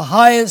in the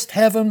highest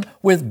heaven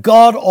with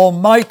God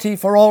Almighty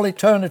for all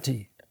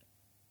eternity.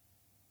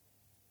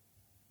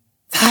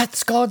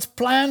 That's God's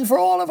plan for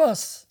all of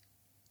us.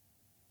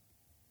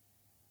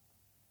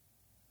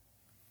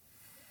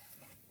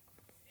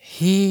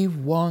 He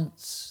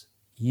wants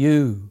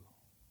you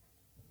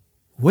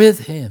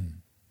with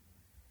him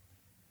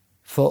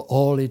for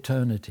all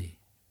eternity.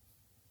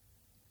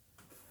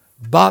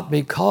 But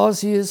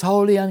because he is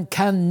holy and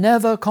can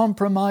never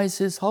compromise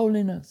his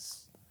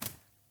holiness,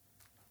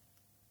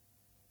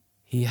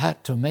 he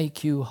had to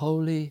make you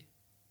holy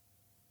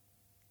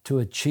to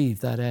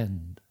achieve that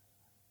end.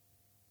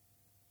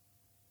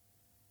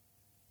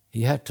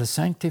 He had to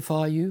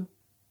sanctify you,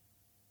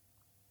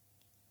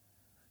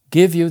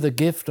 give you the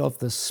gift of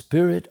the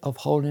Spirit of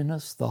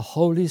holiness, the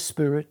Holy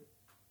Spirit,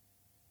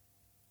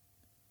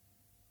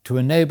 to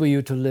enable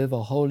you to live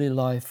a holy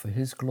life for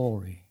his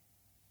glory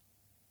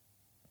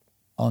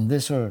on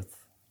this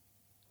earth,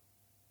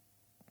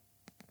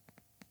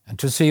 and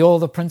to see all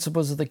the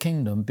principles of the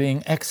kingdom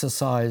being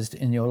exercised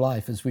in your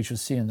life, as we shall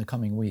see in the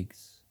coming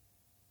weeks,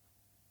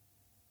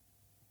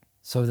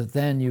 so that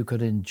then you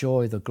could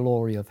enjoy the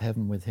glory of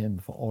heaven with him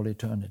for all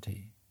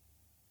eternity.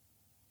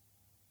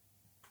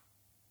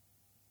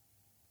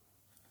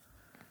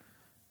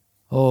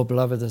 Oh,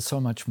 beloved, there's so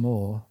much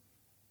more.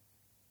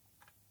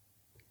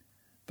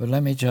 But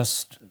let me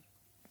just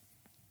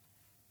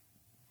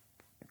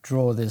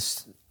draw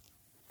this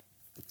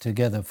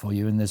together for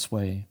you in this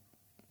way.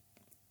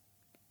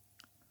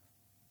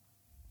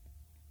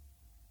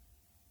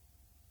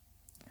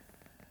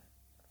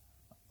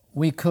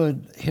 We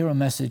could hear a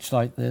message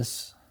like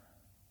this,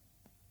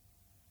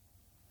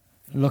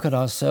 look at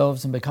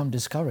ourselves and become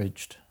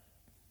discouraged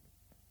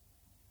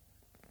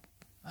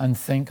and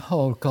think,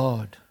 oh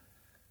God,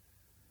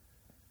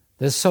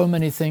 there's so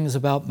many things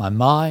about my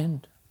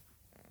mind,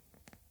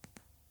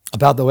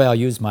 about the way I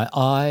use my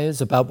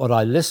eyes, about what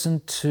I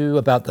listen to,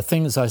 about the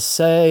things I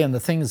say and the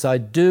things I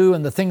do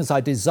and the things I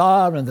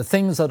desire and the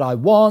things that I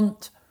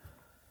want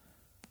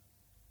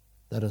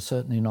that are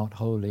certainly not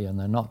holy and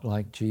they're not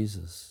like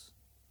Jesus.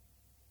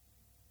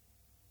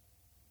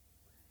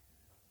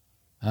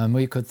 And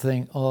we could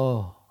think,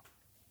 oh,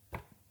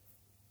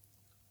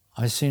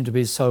 I seem to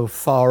be so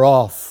far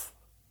off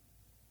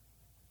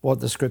what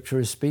the Scripture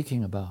is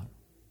speaking about,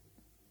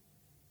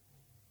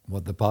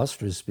 what the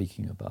pastor is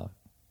speaking about.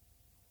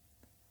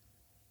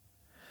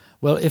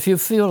 Well, if you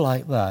feel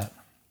like that,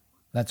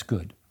 that's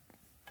good.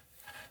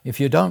 If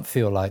you don't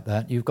feel like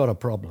that, you've got a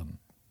problem.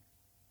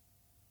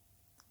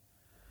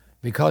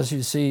 Because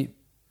you see,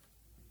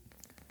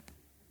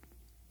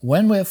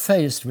 when we're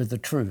faced with the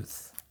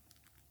truth,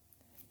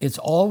 it's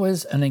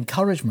always an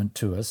encouragement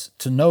to us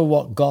to know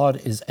what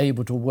God is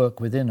able to work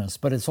within us,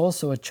 but it's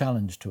also a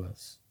challenge to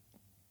us.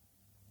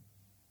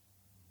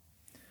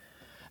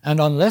 And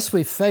unless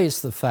we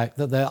face the fact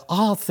that there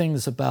are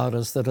things about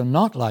us that are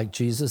not like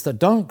Jesus, that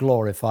don't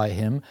glorify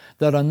Him,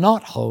 that are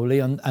not holy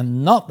and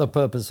not the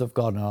purpose of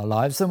God in our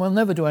lives, then we'll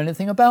never do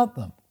anything about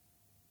them.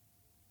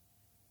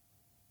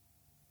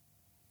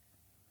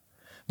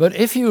 But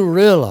if you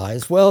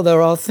realize, well,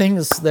 there are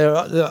things there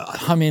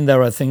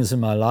are things in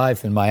my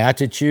life, in my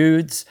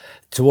attitudes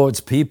towards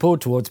people,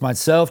 towards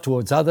myself,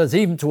 towards others,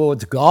 even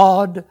towards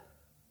God.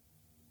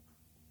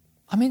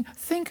 I mean,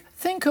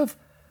 think of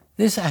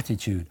this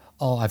attitude.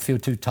 Oh, I feel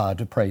too tired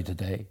to pray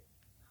today.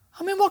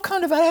 I mean, what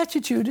kind of an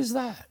attitude is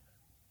that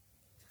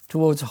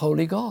towards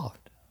holy God?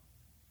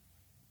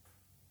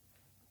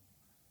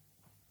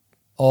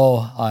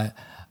 Oh,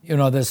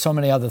 there's so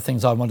many other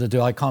things I want to do.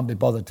 I can't be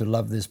bothered to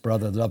love this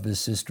brother, love this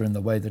sister in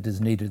the way that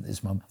is needed at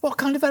this moment. What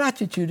kind of an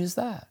attitude is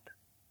that?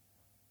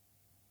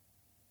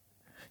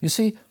 You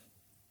see,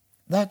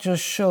 that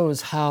just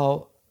shows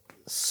how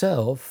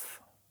self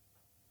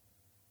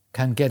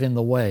can get in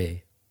the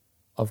way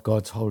of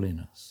God's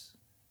holiness.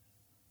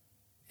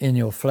 In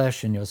your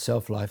flesh, in your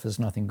self-life, there's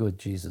nothing good,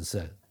 Jesus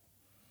said.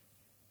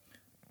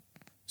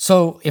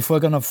 So if we're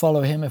going to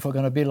follow Him, if we're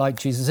going to be like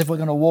Jesus, if we're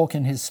going to walk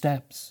in His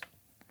steps,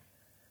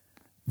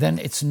 then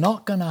it's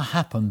not going to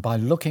happen by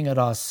looking at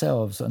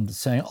ourselves and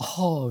saying,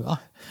 oh,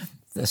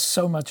 there's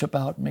so much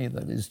about me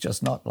that is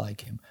just not like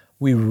Him.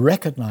 We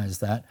recognize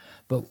that,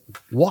 but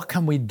what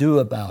can we do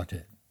about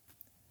it?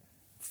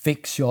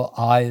 Fix your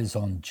eyes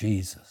on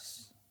Jesus.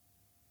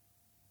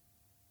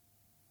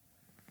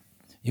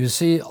 You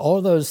see,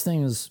 all those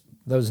things,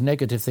 those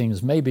negative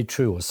things may be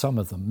true, or some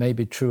of them may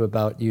be true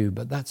about you,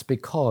 but that's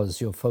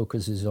because your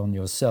focus is on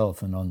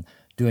yourself and on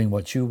doing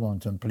what you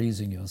want and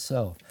pleasing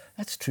yourself.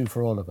 That's true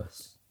for all of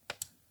us.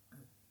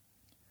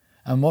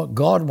 And what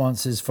God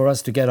wants is for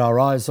us to get our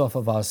eyes off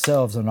of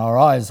ourselves and our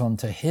eyes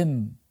onto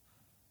Him.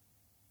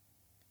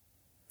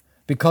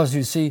 Because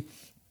you see,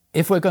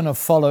 if we're going to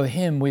follow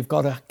Him, we've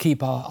got to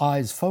keep our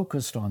eyes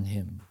focused on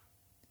Him.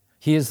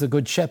 He is the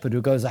good shepherd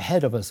who goes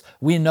ahead of us.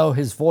 We know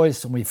His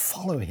voice and we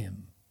follow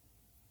Him.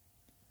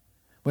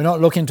 We're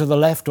not looking to the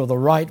left or the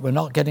right. We're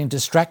not getting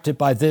distracted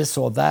by this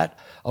or that,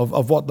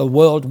 of what the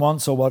world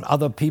wants or what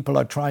other people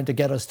are trying to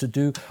get us to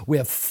do.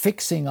 We're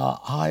fixing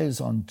our eyes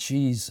on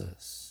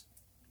Jesus,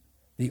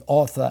 the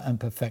author and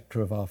perfecter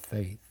of our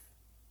faith.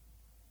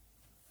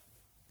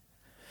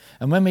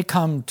 And when we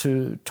come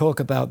to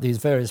talk about these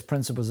various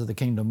principles of the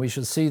kingdom, we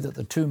should see that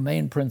the two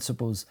main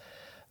principles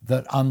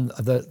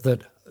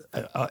that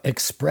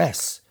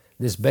express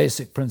this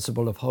basic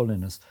principle of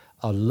holiness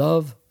are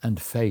love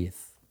and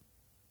faith.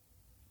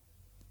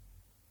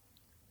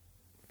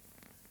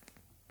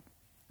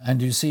 And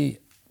you see,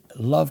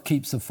 love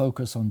keeps the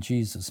focus on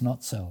Jesus,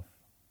 not self.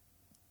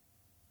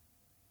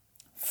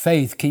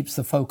 Faith keeps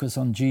the focus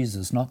on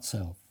Jesus, not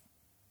self.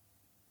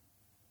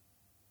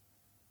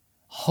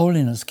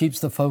 Holiness keeps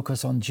the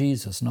focus on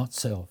Jesus, not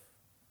self.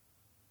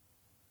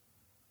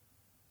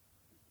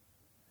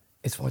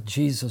 It's what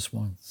Jesus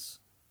wants.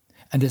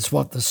 And it's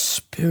what the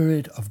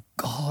Spirit of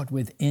God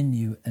within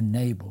you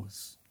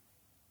enables.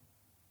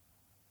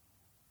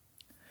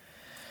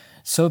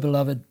 So,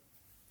 beloved,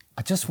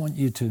 I just want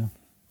you to,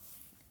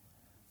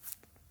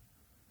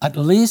 at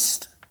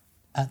least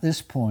at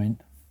this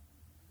point,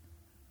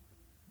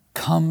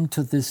 come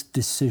to this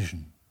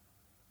decision.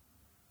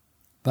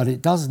 But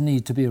it does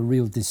need to be a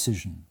real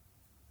decision.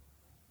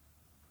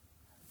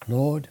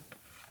 Lord,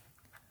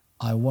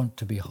 I want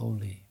to be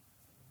holy.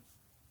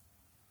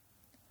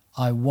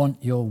 I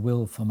want your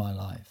will for my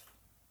life.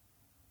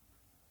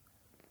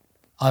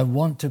 I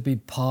want to be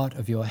part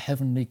of your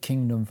heavenly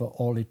kingdom for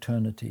all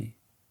eternity.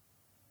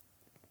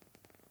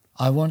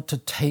 I want to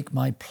take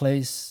my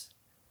place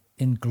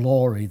in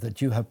glory that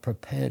you have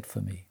prepared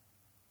for me.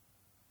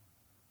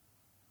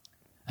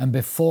 And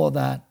before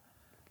that,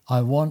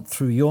 I want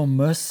through your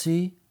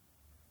mercy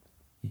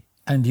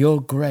and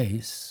your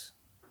grace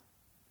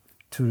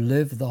to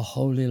live the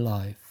holy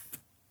life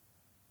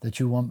that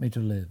you want me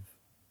to live.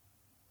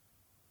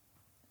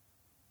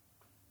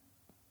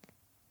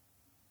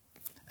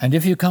 And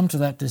if you come to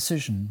that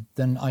decision,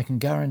 then I can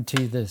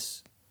guarantee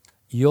this: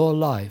 your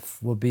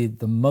life will be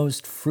the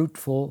most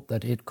fruitful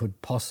that it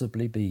could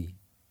possibly be.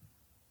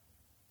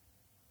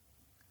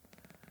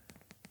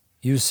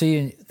 You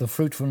see the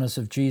fruitfulness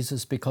of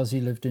Jesus because he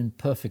lived in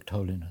perfect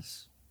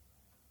holiness.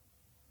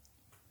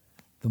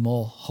 The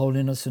more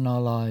holiness in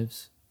our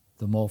lives,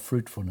 the more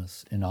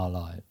fruitfulness in our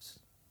lives.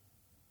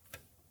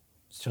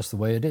 It's just the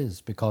way it is,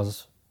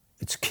 because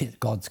it's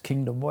God's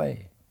kingdom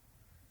way.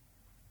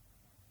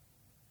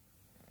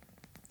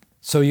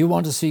 So you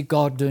want to see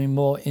God doing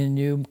more in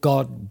you,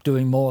 God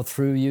doing more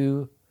through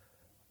you?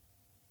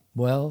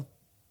 Well,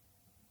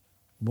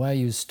 where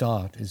you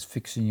start is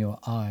fixing your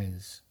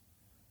eyes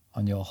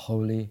on your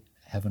holy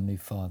Heavenly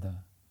Father,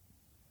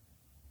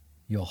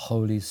 your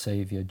holy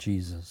Savior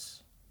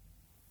Jesus,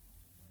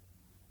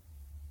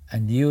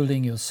 and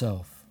yielding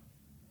yourself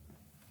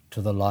to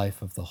the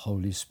life of the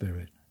Holy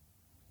Spirit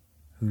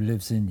who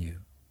lives in you.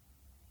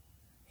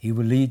 He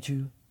will lead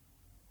you,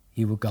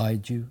 he will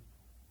guide you,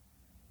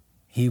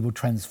 he will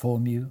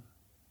transform you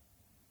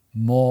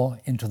more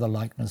into the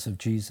likeness of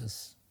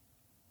Jesus.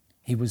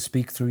 He will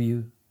speak through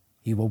you,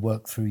 he will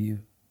work through you.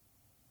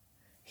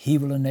 He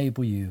will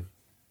enable you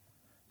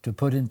to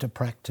put into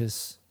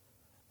practice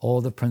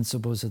all the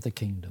principles of the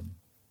kingdom.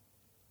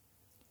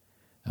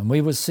 And we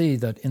will see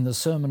that in the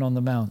Sermon on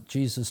the Mount,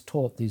 Jesus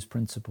taught these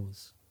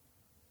principles.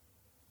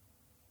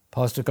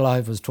 Pastor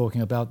Clive was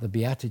talking about the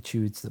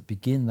Beatitudes that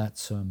begin that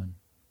sermon.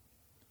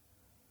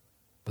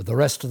 But the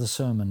rest of the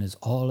sermon is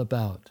all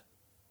about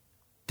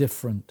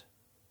different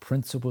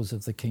principles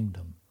of the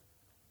kingdom.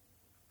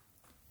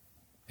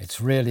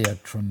 It's really a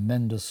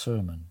tremendous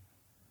sermon,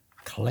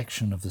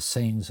 collection of the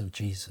sayings of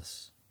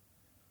Jesus,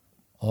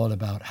 all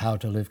about how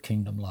to live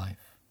kingdom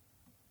life.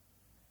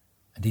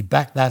 And he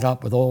backed that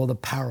up with all the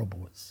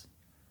parables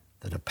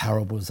that are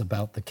parables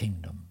about the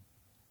kingdom.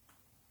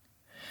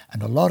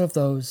 And a lot of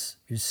those,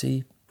 you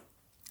see,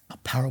 are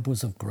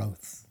parables of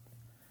growth.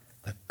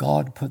 That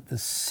God put the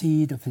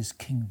seed of his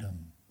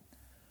kingdom,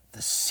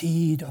 the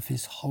seed of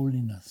his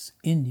holiness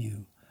in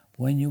you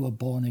when you were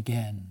born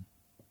again.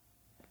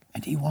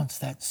 And he wants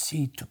that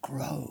seed to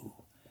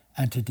grow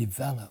and to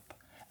develop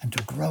and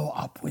to grow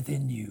up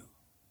within you,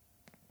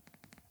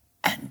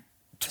 and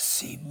to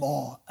see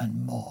more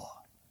and more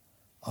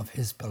of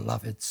his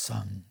beloved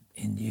Son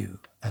in you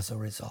as a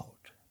result.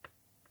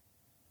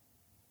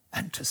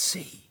 And to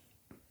see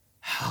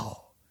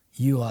how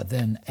you are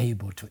then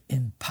able to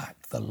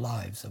impact the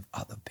lives of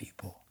other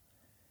people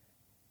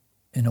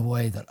in a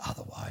way that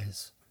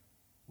otherwise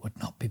would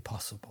not be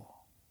possible.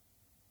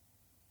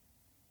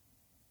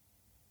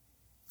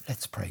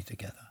 Let's pray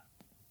together.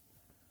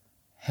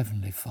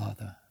 Heavenly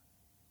Father,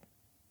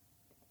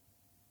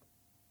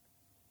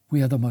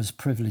 we are the most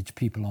privileged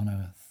people on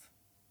earth.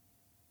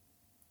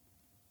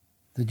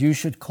 That you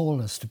should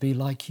call us to be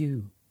like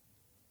you.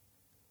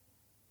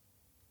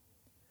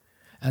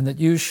 And that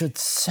you should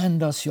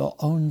send us your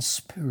own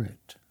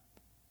Spirit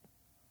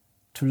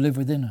to live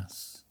within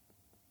us.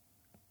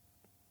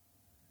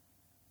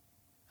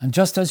 And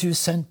just as you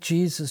sent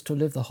Jesus to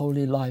live the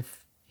holy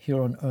life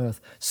here on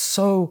earth,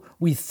 so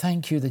we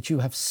thank you that you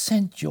have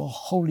sent your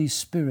Holy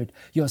Spirit,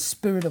 your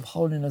Spirit of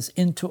holiness,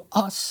 into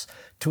us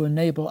to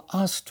enable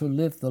us to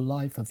live the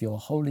life of your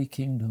holy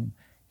kingdom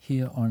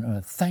here on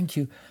earth. Thank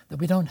you that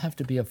we don't have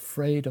to be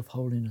afraid of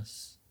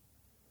holiness.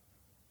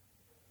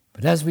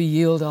 But as we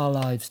yield our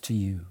lives to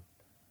you,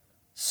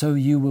 so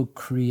you will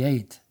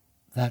create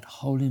that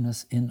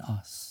holiness in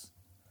us.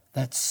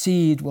 That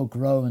seed will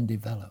grow and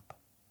develop.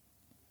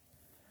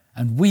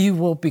 And we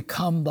will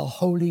become the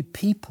holy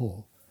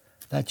people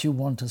that you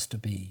want us to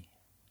be.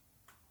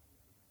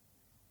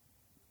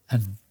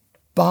 And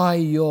by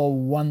your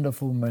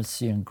wonderful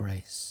mercy and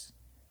grace,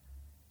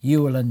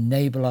 you will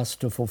enable us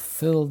to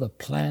fulfill the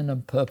plan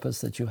and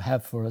purpose that you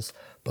have for us,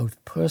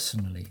 both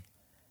personally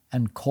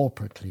and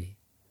corporately,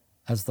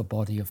 as the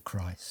body of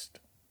Christ,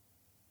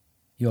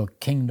 your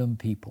kingdom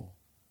people.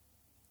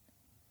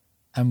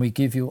 And we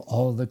give you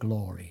all the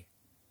glory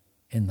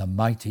in the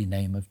mighty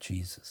name of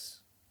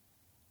Jesus.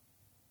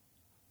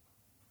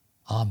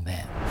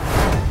 Amen.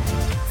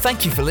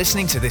 Thank you for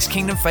listening to this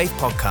Kingdom Faith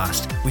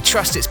podcast. We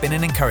trust it's been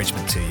an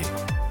encouragement to you.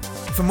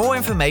 For more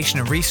information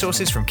and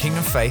resources from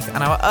Kingdom Faith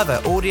and our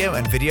other audio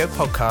and video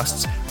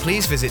podcasts,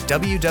 please visit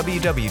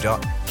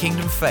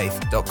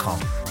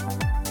www.kingdomfaith.com.